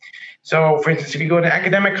income. So, for instance, if you go to an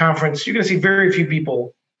academic conference, you're going to see very few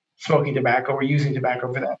people smoking tobacco or using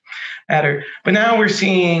tobacco for that matter. But now we're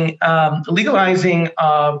seeing legalizing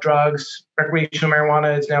of drugs. Recreational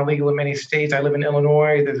marijuana is now legal in many states. I live in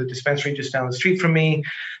Illinois. There's a dispensary just down the street from me.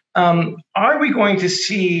 Are we going to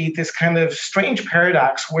see this kind of strange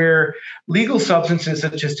paradox where legal substances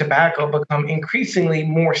such as tobacco become increasingly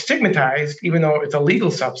more stigmatized, even though it's a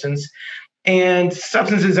legal substance, and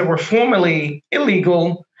substances that were formerly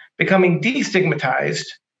illegal becoming destigmatized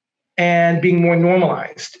and being more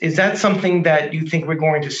normalized? Is that something that you think we're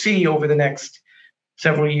going to see over the next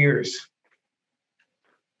several years?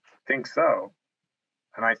 I think so.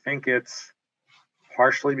 And I think it's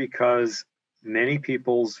partially because many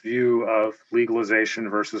people's view of legalization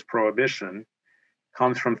versus prohibition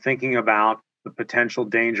comes from thinking about the potential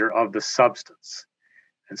danger of the substance.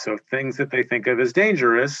 And so things that they think of as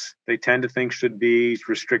dangerous, they tend to think should be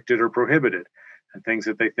restricted or prohibited. And things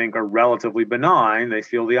that they think are relatively benign, they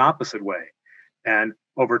feel the opposite way. And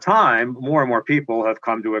over time, more and more people have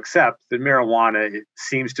come to accept that marijuana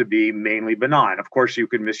seems to be mainly benign. Of course, you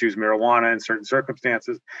can misuse marijuana in certain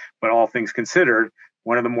circumstances, but all things considered,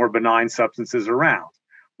 one of the more benign substances around.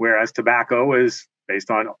 Whereas tobacco is,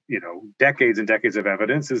 based on decades and decades of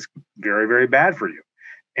evidence, is very, very bad for you.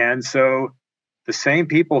 And so the same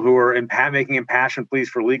people who are making impassioned pleas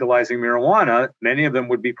for legalizing marijuana, many of them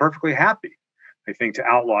would be perfectly happy, I think, to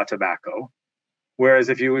outlaw tobacco. Whereas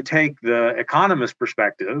if you would take the economist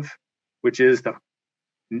perspective, which is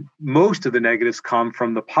most of the negatives come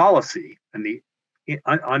from the policy and the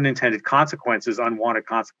unintended consequences, unwanted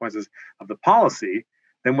consequences of the policy,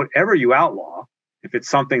 then whatever you outlaw, if it's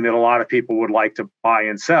something that a lot of people would like to buy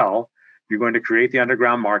and sell, you're going to create the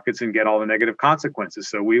underground markets and get all the negative consequences.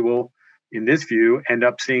 So we will in this view, end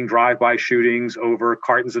up seeing drive-by shootings over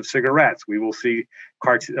cartons of cigarettes. We will see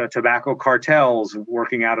tobacco cartels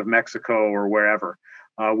working out of Mexico or wherever.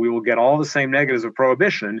 We will get all the same negatives of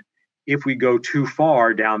prohibition if we go too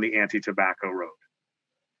far down the anti-tobacco road.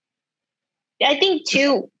 I think,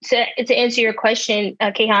 too, to answer your question,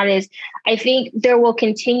 Kayhan, is I think there will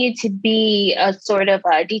continue to be a sort of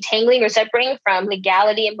detangling or separating from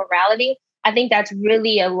legality and morality. I think that's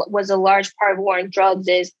really was a large part of war on drugs,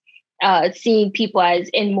 is seeing people as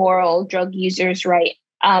immoral drug users, right?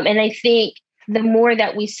 And I think the more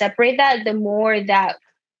that we separate that, the more that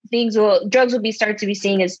drugs will start to be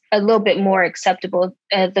seen as a little bit more acceptable,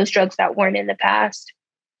 those drugs that weren't in the past.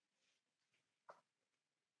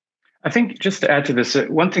 I think just to add to this,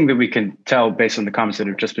 one thing that we can tell based on the comments that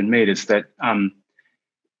have just been made is that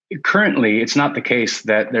currently it's not the case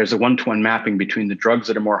that there's a one-to-one mapping between the drugs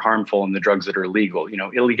that are more harmful and the drugs that are illegal. You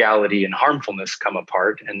know, illegality and harmfulness come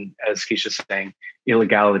apart. And as Keisha's saying,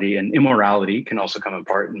 illegality and immorality can also come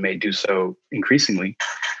apart and may do so increasingly.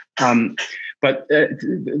 But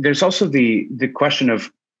there's also the question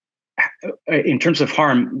of, in terms of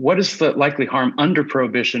harm, what is the likely harm under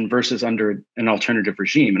prohibition versus under an alternative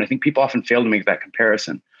regime? And I think people often fail to make that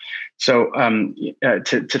comparison. So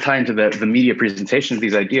to tie into the media presentation of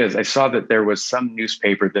these ideas, I saw that there was some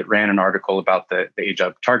newspaper that ran an article about the Age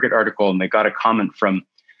Up Target article, and they got a comment from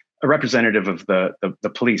a representative of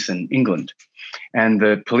the police in England. And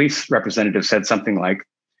the police representative said something like,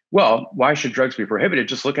 well, why should drugs be prohibited?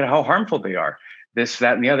 Just look at how harmful they are. This,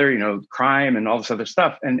 that, and the other, you know, crime and all this other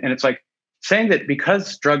stuff. And it's like saying that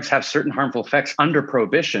because drugs have certain harmful effects under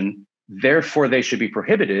prohibition, therefore they should be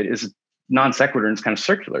prohibited is non sequitur and it's kind of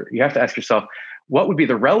circular. You have to ask yourself, what would be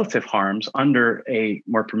the relative harms under a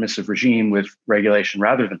more permissive regime with regulation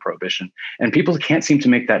rather than prohibition? And people can't seem to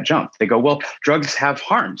make that jump. They go, well, drugs have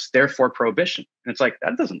harms, therefore prohibition. And it's like,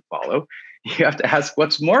 that doesn't follow. You have to ask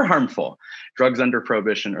what's more harmful, drugs under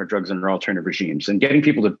prohibition or drugs under alternative regimes. And getting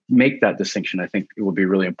people to make that distinction, I think it will be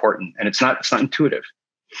really important. And it's not intuitive.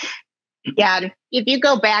 Yeah, if you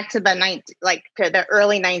go back to the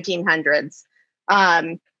early 1900s,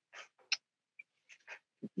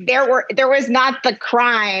 there was not the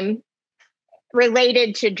crime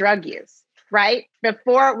related to drug use, right?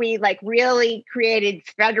 Before we really created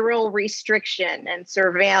federal restriction and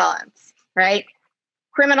surveillance, right?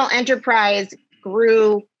 Criminal enterprise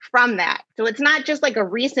grew from that. So it's not just like a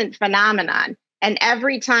recent phenomenon. And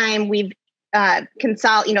every time we've and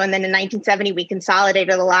then in 1970, we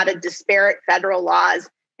consolidated a lot of disparate federal laws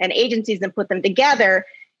and agencies and put them together.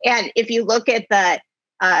 And if you look at the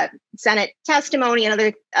Senate testimony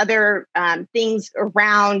and other things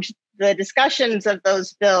around the discussions of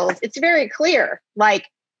those bills, it's very clear, like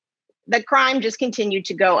the crime just continued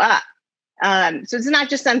to go up. So it's not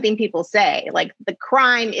just something people say, like the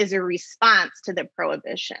crime is a response to the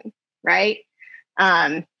prohibition, right?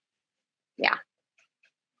 Yeah.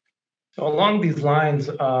 So along these lines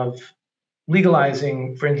of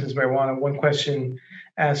legalizing, for instance, marijuana, one question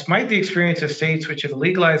asks, might the experience of states which have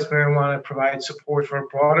legalized marijuana provide support for a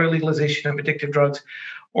broader legalization of addictive drugs,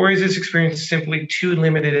 or is this experience simply too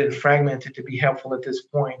limited and fragmented to be helpful at this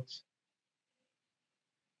point?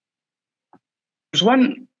 There's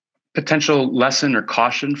one potential lesson or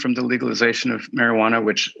caution from the legalization of marijuana,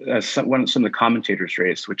 which some of the commentators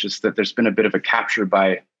raised, which is that there's been a bit of a capture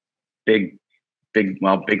by big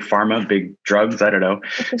pharma, big drugs. I don't know.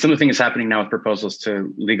 Some of the things happening now with proposals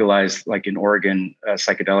to legalize, like in Oregon,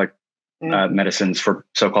 psychedelic medicines for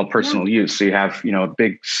so-called personal use. So you have, a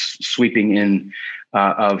big sweeping in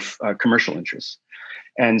of commercial interests.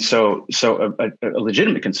 And so a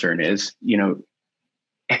legitimate concern is,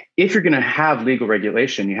 if you're going to have legal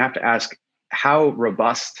regulation, you have to ask how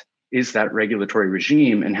robust is that regulatory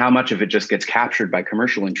regime and how much of it just gets captured by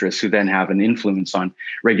commercial interests who then have an influence on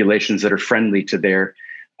regulations that are friendly to their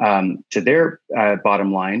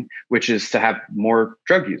bottom line, which is to have more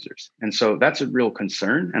drug users. And so that's a real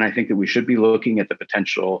concern. And I think that we should be looking at the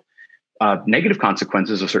potential negative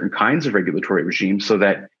consequences of certain kinds of regulatory regimes, so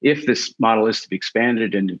that if this model is to be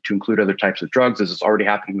expanded and to include other types of drugs, as is already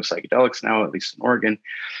happening with psychedelics now, at least in Oregon,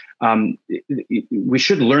 we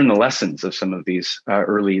should learn the lessons of some of these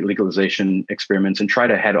early legalization experiments and try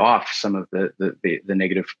to head off some of the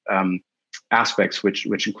negative aspects,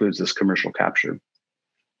 which includes this commercial capture.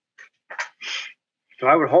 So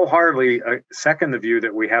I would wholeheartedly second the view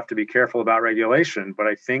that we have to be careful about regulation, but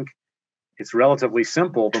I think it's relatively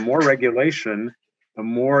simple. The more regulation, the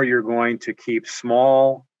more you're going to keep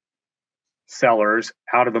small sellers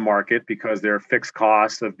out of the market because there are fixed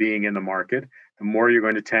costs of being in the market. The more you're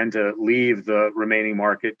going to tend to leave the remaining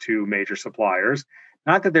market to major suppliers.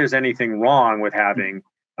 Not that there's anything wrong with having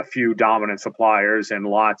a few dominant suppliers and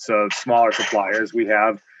lots of smaller suppliers. We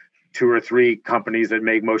have 2 or 3 companies that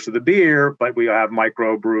make most of the beer, but we have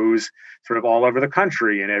micro brews sort of all over the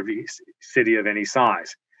country in every city of any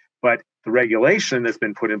size. But the regulation that's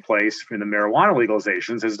been put in place in the marijuana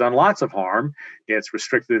legalizations has done lots of harm. It's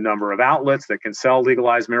restricted the number of outlets that can sell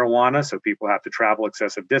legalized marijuana, so people have to travel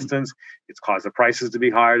excessive distance. It's caused the prices to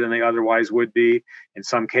be higher than they otherwise would be. In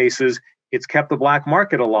some cases, it's kept the black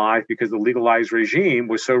market alive because the legalized regime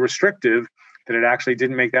was so restrictive that it actually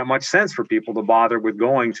didn't make that much sense for people to bother with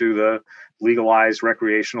going to the legalized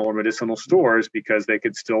recreational or medicinal stores, because they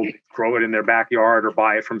could still grow it in their backyard or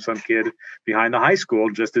buy it from some kid behind the high school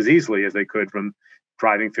just as easily as they could from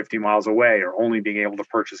driving 50 miles away, or only being able to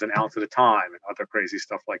purchase an ounce at a time and other crazy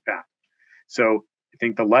stuff like that. So I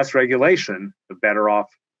think the less regulation, the better off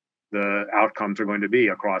the outcomes are going to be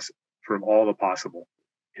across sort of all the possible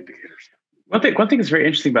indicators. One thing that's very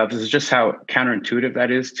interesting about this is just how counterintuitive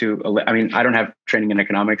that is to, I mean, I don't have training in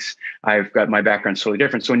economics. I've got my background totally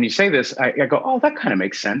different. So when you say this, I go, oh, that kind of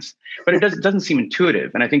makes sense. But it doesn't seem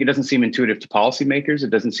intuitive. And I think it doesn't seem intuitive to policymakers. It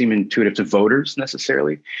doesn't seem intuitive to voters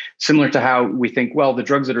necessarily. Similar to how we think, well, the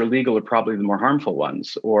drugs that are legal are probably the more harmful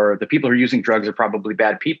ones, or the people who are using drugs are probably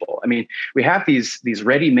bad people. I mean, we have these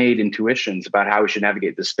ready-made intuitions about how we should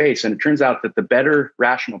navigate this space. And it turns out that the better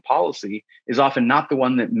rational policy is often not the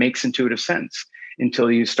one that makes intuitive sense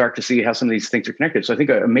until you start to see how some of these things are connected. So I think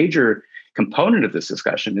a major component of this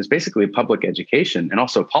discussion is basically a public education and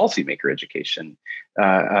also a policymaker education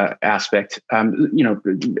aspect.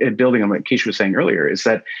 Building on what Keisha was saying earlier, is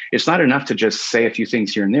that it's not enough to just say a few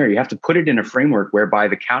things here and there. You have to put it in a framework whereby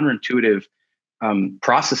the counterintuitive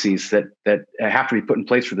processes that have to be put in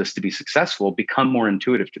place for this to be successful become more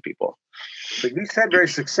intuitive to people. But you said very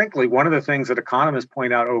succinctly one of the things that economists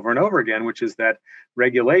point out over and over again, which is that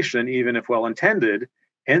regulation, even if well-intended,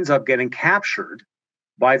 ends up getting captured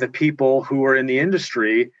by the people who are in the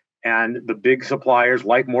industry, and the big suppliers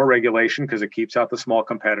like more regulation because it keeps out the small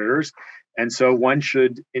competitors. And so one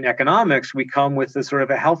should, in economics, we come with a sort of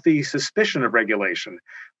a healthy suspicion of regulation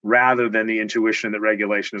rather than the intuition that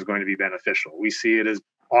regulation is going to be beneficial. We see it as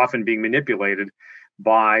often being manipulated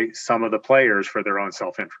by some of the players for their own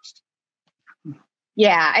self-interest.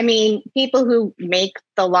 Yeah, I mean, people who make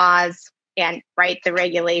the laws and write the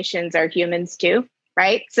regulations are humans too,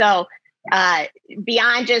 right? So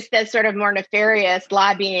beyond just the sort of more nefarious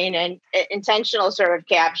lobbying and intentional sort of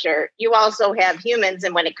capture, you also have humans.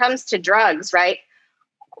 And when it comes to drugs, right,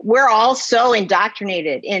 we're all so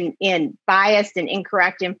indoctrinated in biased and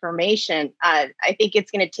incorrect information. I think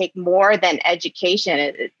it's going to take more than education.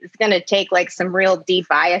 It's going to take like some real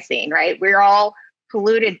de-biasing, right? We're all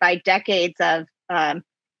polluted by decades of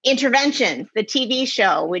Intervention, the TV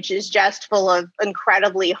show, which is just full of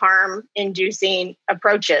incredibly harm-inducing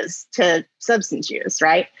approaches to substance use,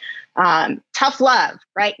 right? Tough love,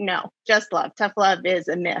 right? No, just love. Tough love is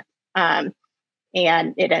a myth, and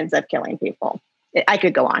it ends up killing people. I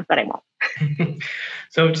could go on, but I won't.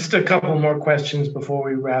 So just a couple more questions before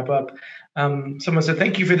we wrap up. Someone said,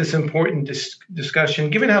 thank you for this important discussion.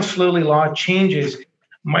 Given how slowly law changes,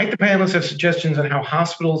 might the panelists have suggestions on how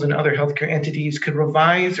hospitals and other healthcare entities could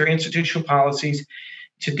revise their institutional policies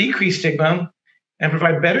to decrease stigma and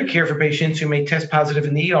provide better care for patients who may test positive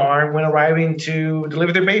in the ER when arriving to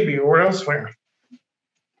deliver their baby or elsewhere?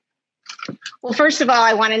 Well, first of all,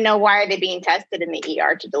 I want to know, why are they being tested in the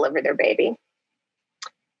ER to deliver their baby?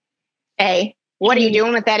 A, what are you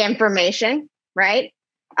doing with that information, right?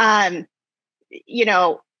 If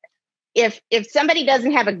somebody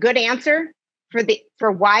doesn't have a good answer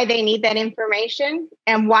for why they need that information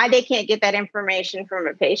and why they can't get that information from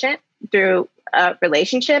a patient through a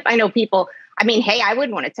relationship. I know people, I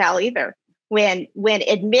wouldn't want to tell either. When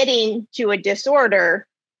admitting to a disorder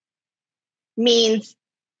means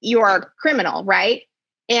you're a criminal, right?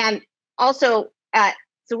 And also,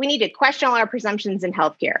 so we need to question all our presumptions in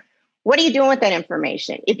healthcare. What are you doing with that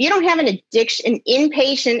information? If you don't have an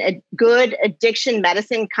inpatient, a good addiction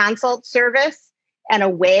medicine consult service, and a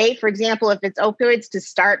way, for example, if it's opioids, to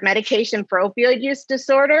start medication for opioid use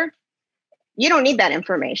disorder, you don't need that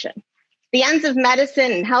information. The ends of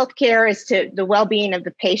medicine and healthcare is to the well-being of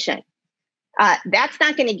the patient. That's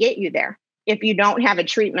not going to get you there if you don't have a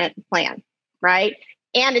treatment plan, right?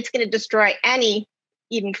 And it's going to destroy any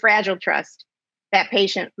even fragile trust that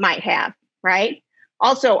patient might have, right?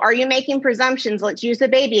 Also, are you making presumptions? Let's use the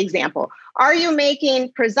baby example. Are you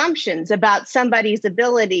making presumptions about somebody's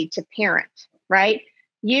ability to parent? Right?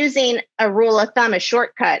 Using a rule of thumb, a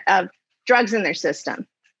shortcut of drugs in their system,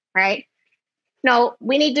 right? No,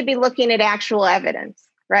 we need to be looking at actual evidence,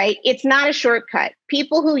 right? It's not a shortcut.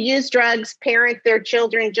 People who use drugs parent their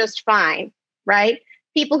children just fine, right?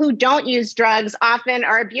 people who don't use drugs often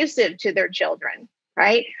are abusive to their children,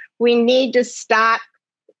 right? We need to stop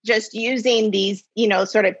just using these,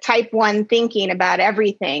 sort of type 1 thinking about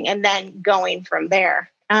everything and then going from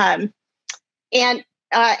there.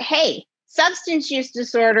 Hey, substance use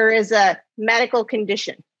disorder is a medical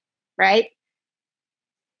condition, right?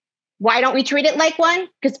 Why don't we treat it like one?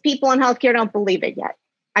 Because people in healthcare don't believe it yet.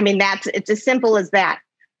 I mean, it's as simple as that.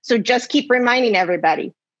 So just keep reminding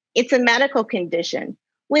everybody, it's a medical condition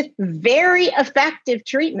with very effective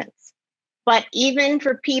treatments. But even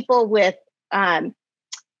for people with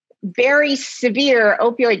very severe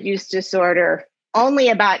opioid use disorder, only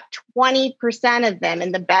about 20% of them,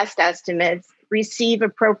 in the best estimates, receive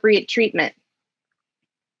appropriate treatment.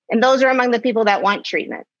 And those are among the people that want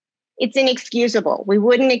treatment. It's inexcusable. We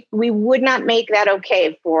would not make that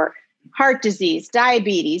okay for heart disease,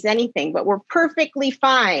 diabetes, anything, but we're perfectly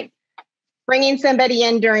fine bringing somebody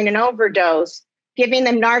in during an overdose, giving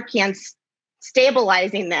them Narcan,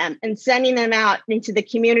 stabilizing them, and sending them out into the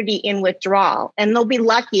community in withdrawal. And they'll be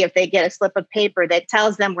lucky if they get a slip of paper that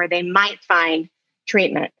tells them where they might find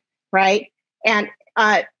treatment, right? And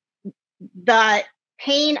the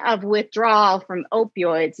pain of withdrawal from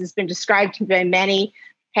opioids has been described by many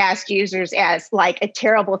past users as like a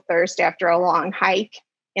terrible thirst after a long hike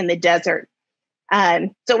in the desert.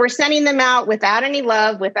 So we're sending them out without any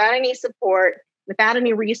love, without any support, without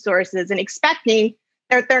any resources, and expecting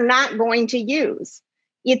that they're not going to use.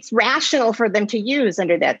 It's rational for them to use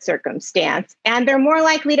under that circumstance, and they're more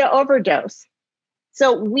likely to overdose.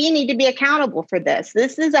 So we need to be accountable for this.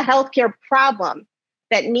 This is a healthcare problem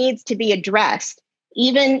that needs to be addressed,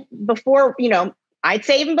 even before, I'd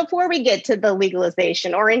say even before we get to the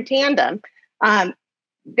legalization or in tandem.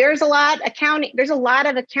 There's a lot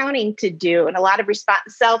of accounting to do, and a lot of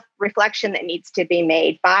self-reflection that needs to be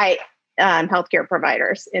made by healthcare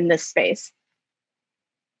providers in this space.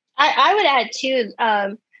 I would add too,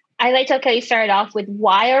 I like how you started off with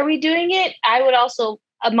why are we doing it? I would also,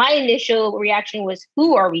 my initial reaction was,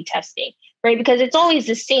 who are we testing? Right? Because it's always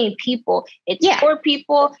the same people. It's poor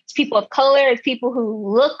people, it's people of color, it's people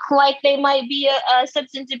who look like they might be a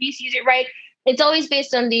substance abuse user, right? It's always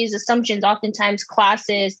based on these assumptions, oftentimes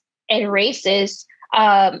classes and races.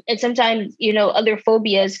 And sometimes, other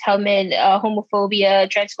phobias come in, homophobia,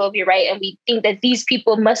 transphobia, right? And we think that these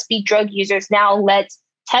people must be drug users. Now let's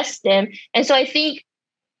test them. And so I think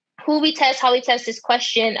who we test, how we test, this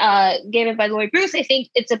question given by Lori Bruce, I think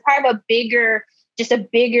it's a part of a bigger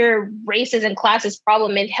races and classes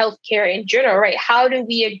problem in healthcare in general, right? How do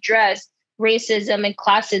we address racism and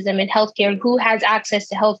classism in healthcare? Who has access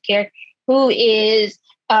to healthcare? Who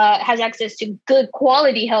has access to good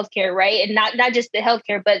quality healthcare, right? And not just the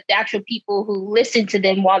healthcare, but the actual people who listen to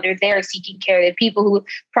them while they're there seeking care, the people who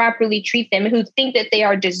properly treat them and who think that they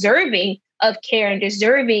are deserving of care and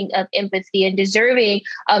deserving of empathy and deserving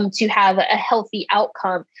to have a healthy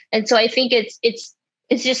outcome. And so I think it's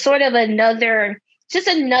just sort of another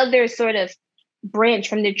sort of branch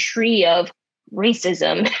from the tree of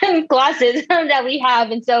racism and classism that we have.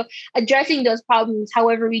 And so addressing those problems,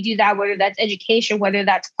 however we do that, whether that's education, whether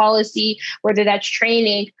that's policy, whether that's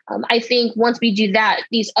training, I think once we do that,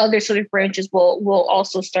 these other sort of branches will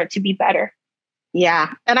also start to be better.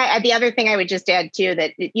 Yeah. And the other thing I would just add too,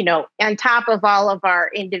 that, on top of all of our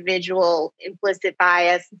individual implicit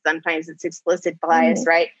bias, sometimes it's explicit bias,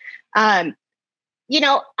 right? I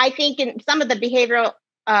think in some of the behavioral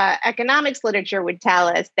economics literature would tell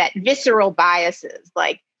us that visceral biases,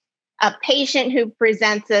 like a patient who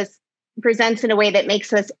presents in a way that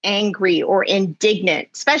makes us angry or indignant,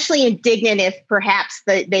 especially indignant if perhaps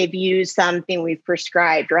they've used something we've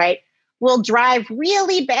prescribed, right, will drive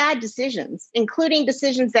really bad decisions, including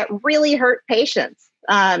decisions that really hurt patients.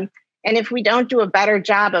 And if we don't do a better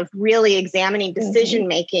job of really examining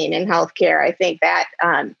decision-making in healthcare, I think that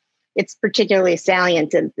it's particularly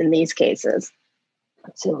salient in these cases.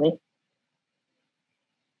 Absolutely.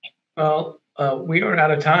 Well, we are out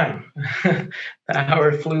of time. The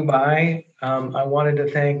hour flew by. I wanted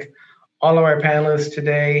to thank all of our panelists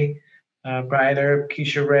today, Brian Earp,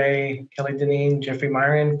 Keisha Ray, Kelly Dineen, Jeffrey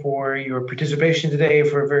Miron, for your participation today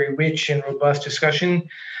for a very rich and robust discussion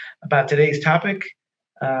about today's topic,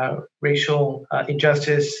 racial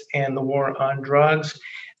injustice and the war on drugs.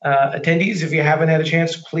 Attendees, if you haven't had a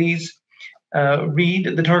chance, please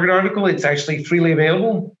read the Target article. It's actually freely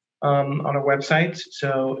available on our website,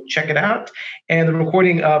 so check it out. And the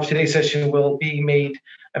recording of today's session will be made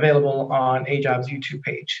available on AJOB's YouTube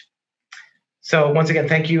page. So once again,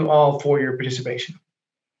 thank you all for your participation.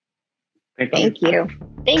 Thank you.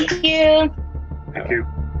 Thank you. Thank you.